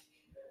next?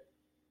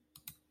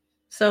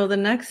 So the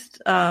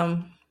next,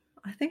 I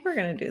think we're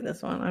going to do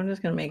this one. I'm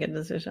just going to make a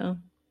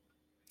decision.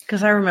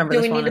 Because I remember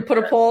this one. Do we need to put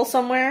a poll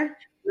somewhere?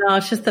 No,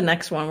 it's just the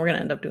next one. We're going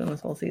to end up doing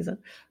this whole season.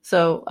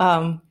 So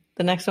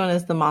the next one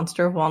is The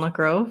Monster of Walnut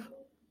Grove.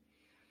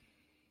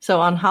 So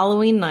on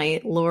Halloween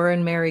night, Laura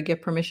and Mary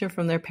get permission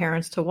from their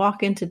parents to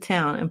walk into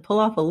town and pull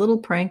off a little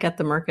prank at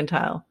the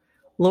Mercantile.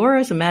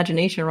 Laura's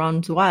imagination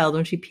runs wild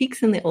when she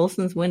peeks in the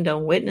Olsen's window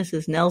and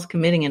witnesses Nels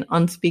committing an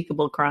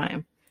unspeakable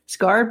crime.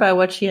 Scarred by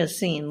what she has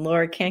seen,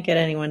 Laura can't get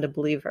anyone to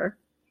believe her.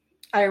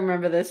 I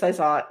remember this. I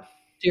saw it.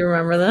 Do you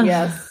remember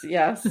this?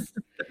 Yes.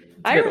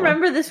 I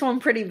remember this one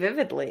pretty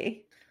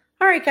vividly.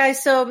 All right,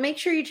 guys. So make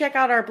sure you check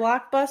out our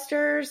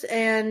Blockbusters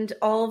and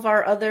all of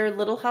our other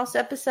Little House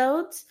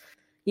episodes.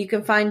 You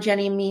can find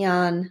Jenny and me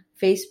on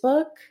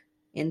Facebook,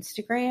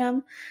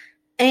 Instagram.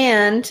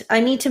 And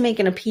I need to make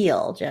an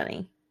appeal,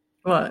 Jenny.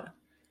 What?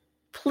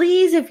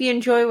 Please, if you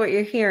enjoy what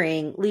you're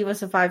hearing, leave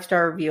us a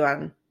 5-star review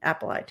on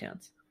Apple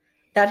iTunes.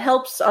 That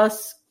helps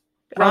us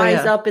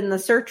rise up in the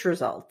search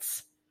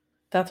results.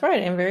 That's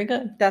right. And very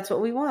good. That's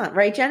what we want.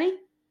 Right, Jenny?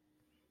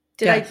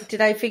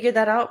 Did I figure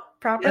that out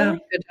properly? Yeah,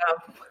 good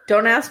job.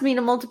 Don't ask me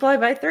to multiply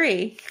by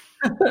 3.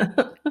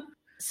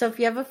 So if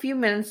you have a few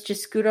minutes,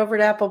 just scoot over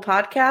to Apple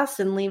Podcasts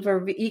and leave a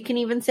review. You can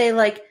even say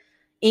like,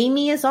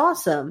 Amy is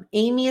awesome.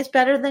 Amy is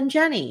better than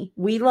Jenny.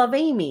 We love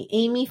Amy.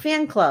 Amy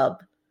fan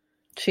club.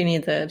 She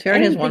needs it. She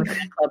already has one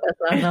fan club. That's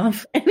not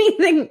enough.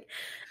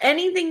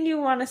 Anything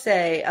you want to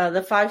say.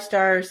 The 5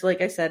 stars,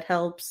 like I said,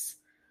 helps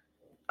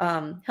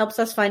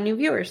us find new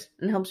viewers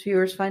and helps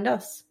viewers find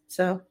us.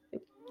 So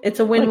it's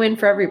a win-win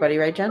for everybody,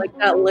 right, Jen? Like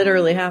that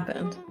literally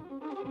happened.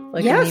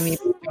 Like yes. Amy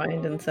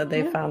joined and said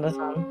they found us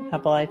on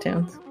Apple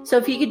iTunes. So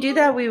if you could do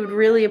that, we would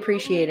really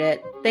appreciate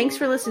it. Thanks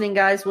for listening,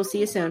 guys. We'll see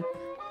you soon.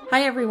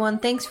 Hi, everyone.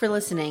 Thanks for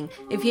listening.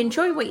 If you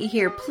enjoy what you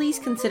hear, please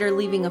consider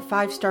leaving a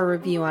 5-star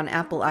review on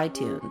Apple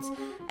iTunes.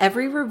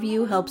 Every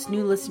review helps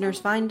new listeners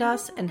find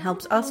us and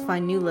helps us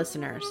find new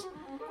listeners.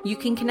 You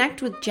can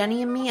connect with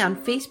Jenny and me on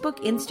Facebook,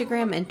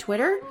 Instagram, and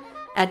Twitter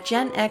at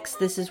Gen X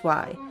This Is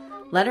Why.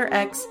 Letter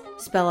X,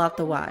 spell out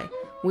the Y.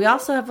 We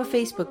also have a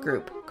Facebook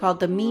group called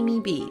the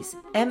Meme Bees,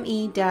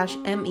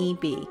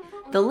 M-E-M-E-B.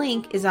 The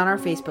link is on our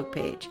Facebook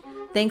page.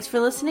 Thanks for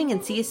listening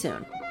and see you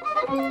soon.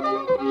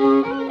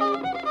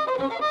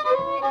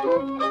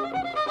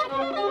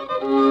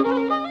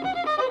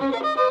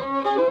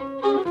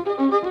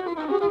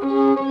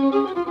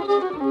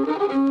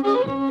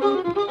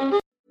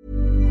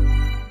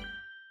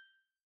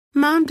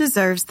 Mom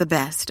deserves the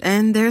best,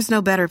 and there's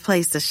no better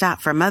place to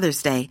shop for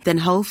Mother's Day than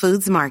Whole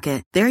Foods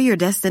Market. They're your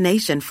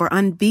destination for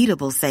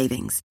unbeatable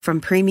savings,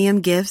 from premium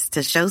gifts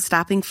to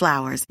show-stopping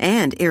flowers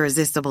and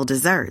irresistible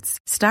desserts.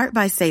 Start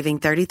by saving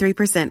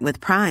 33%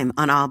 with Prime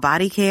on all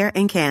body care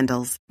and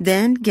candles.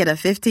 Then get a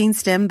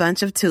 15-stem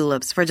bunch of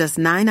tulips for just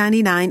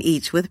 $9.99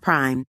 each with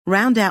Prime.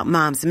 Round out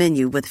Mom's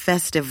menu with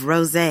festive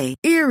rosé,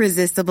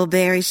 irresistible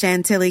berry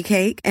chantilly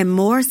cake, and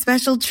more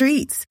special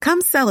treats.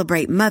 Come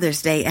celebrate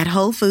Mother's Day at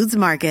Whole Foods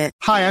Market.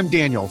 Hi, I'm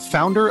Daniel,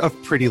 founder of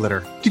Pretty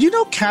Litter. Did you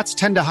know cats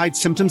tend to hide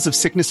symptoms of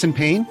sickness and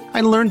pain?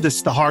 I learned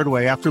this the hard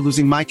way after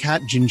losing my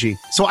cat, Gingy.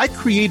 So I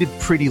created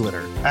Pretty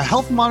Litter, a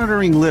health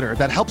monitoring litter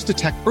that helps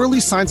detect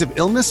early signs of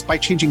illness by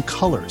changing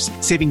colors,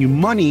 saving you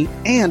money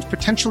and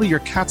potentially your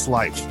cat's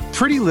life.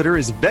 Pretty Litter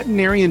is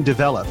veterinarian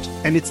developed,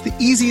 and it's the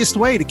easiest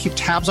way to keep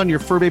tabs on your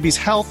fur baby's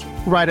health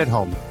right at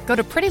home. Go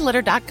to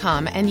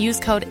prettylitter.com and use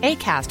code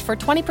ACAST for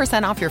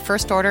 20% off your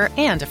first order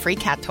and a free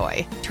cat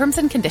toy. Terms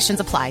and conditions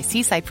apply.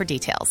 See site for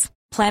details.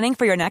 Planning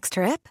for your next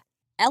trip?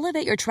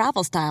 Elevate your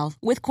travel style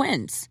with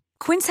Quince.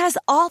 Quince has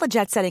all the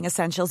jet-setting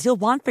essentials you'll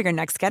want for your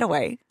next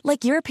getaway,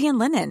 like European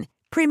linen,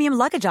 premium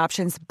luggage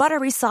options,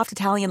 buttery soft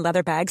Italian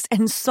leather bags,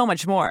 and so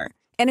much more.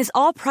 And is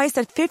all priced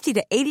at 50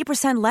 to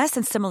 80% less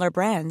than similar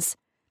brands.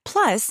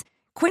 Plus,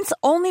 Quince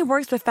only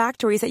works with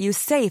factories that use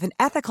safe and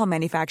ethical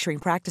manufacturing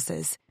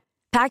practices.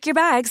 Pack your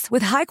bags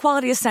with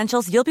high-quality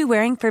essentials you'll be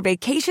wearing for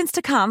vacations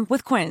to come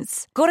with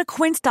Quince. Go to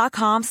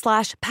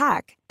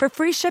quince.com/pack for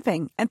free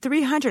shipping and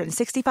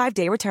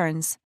 365-day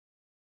returns.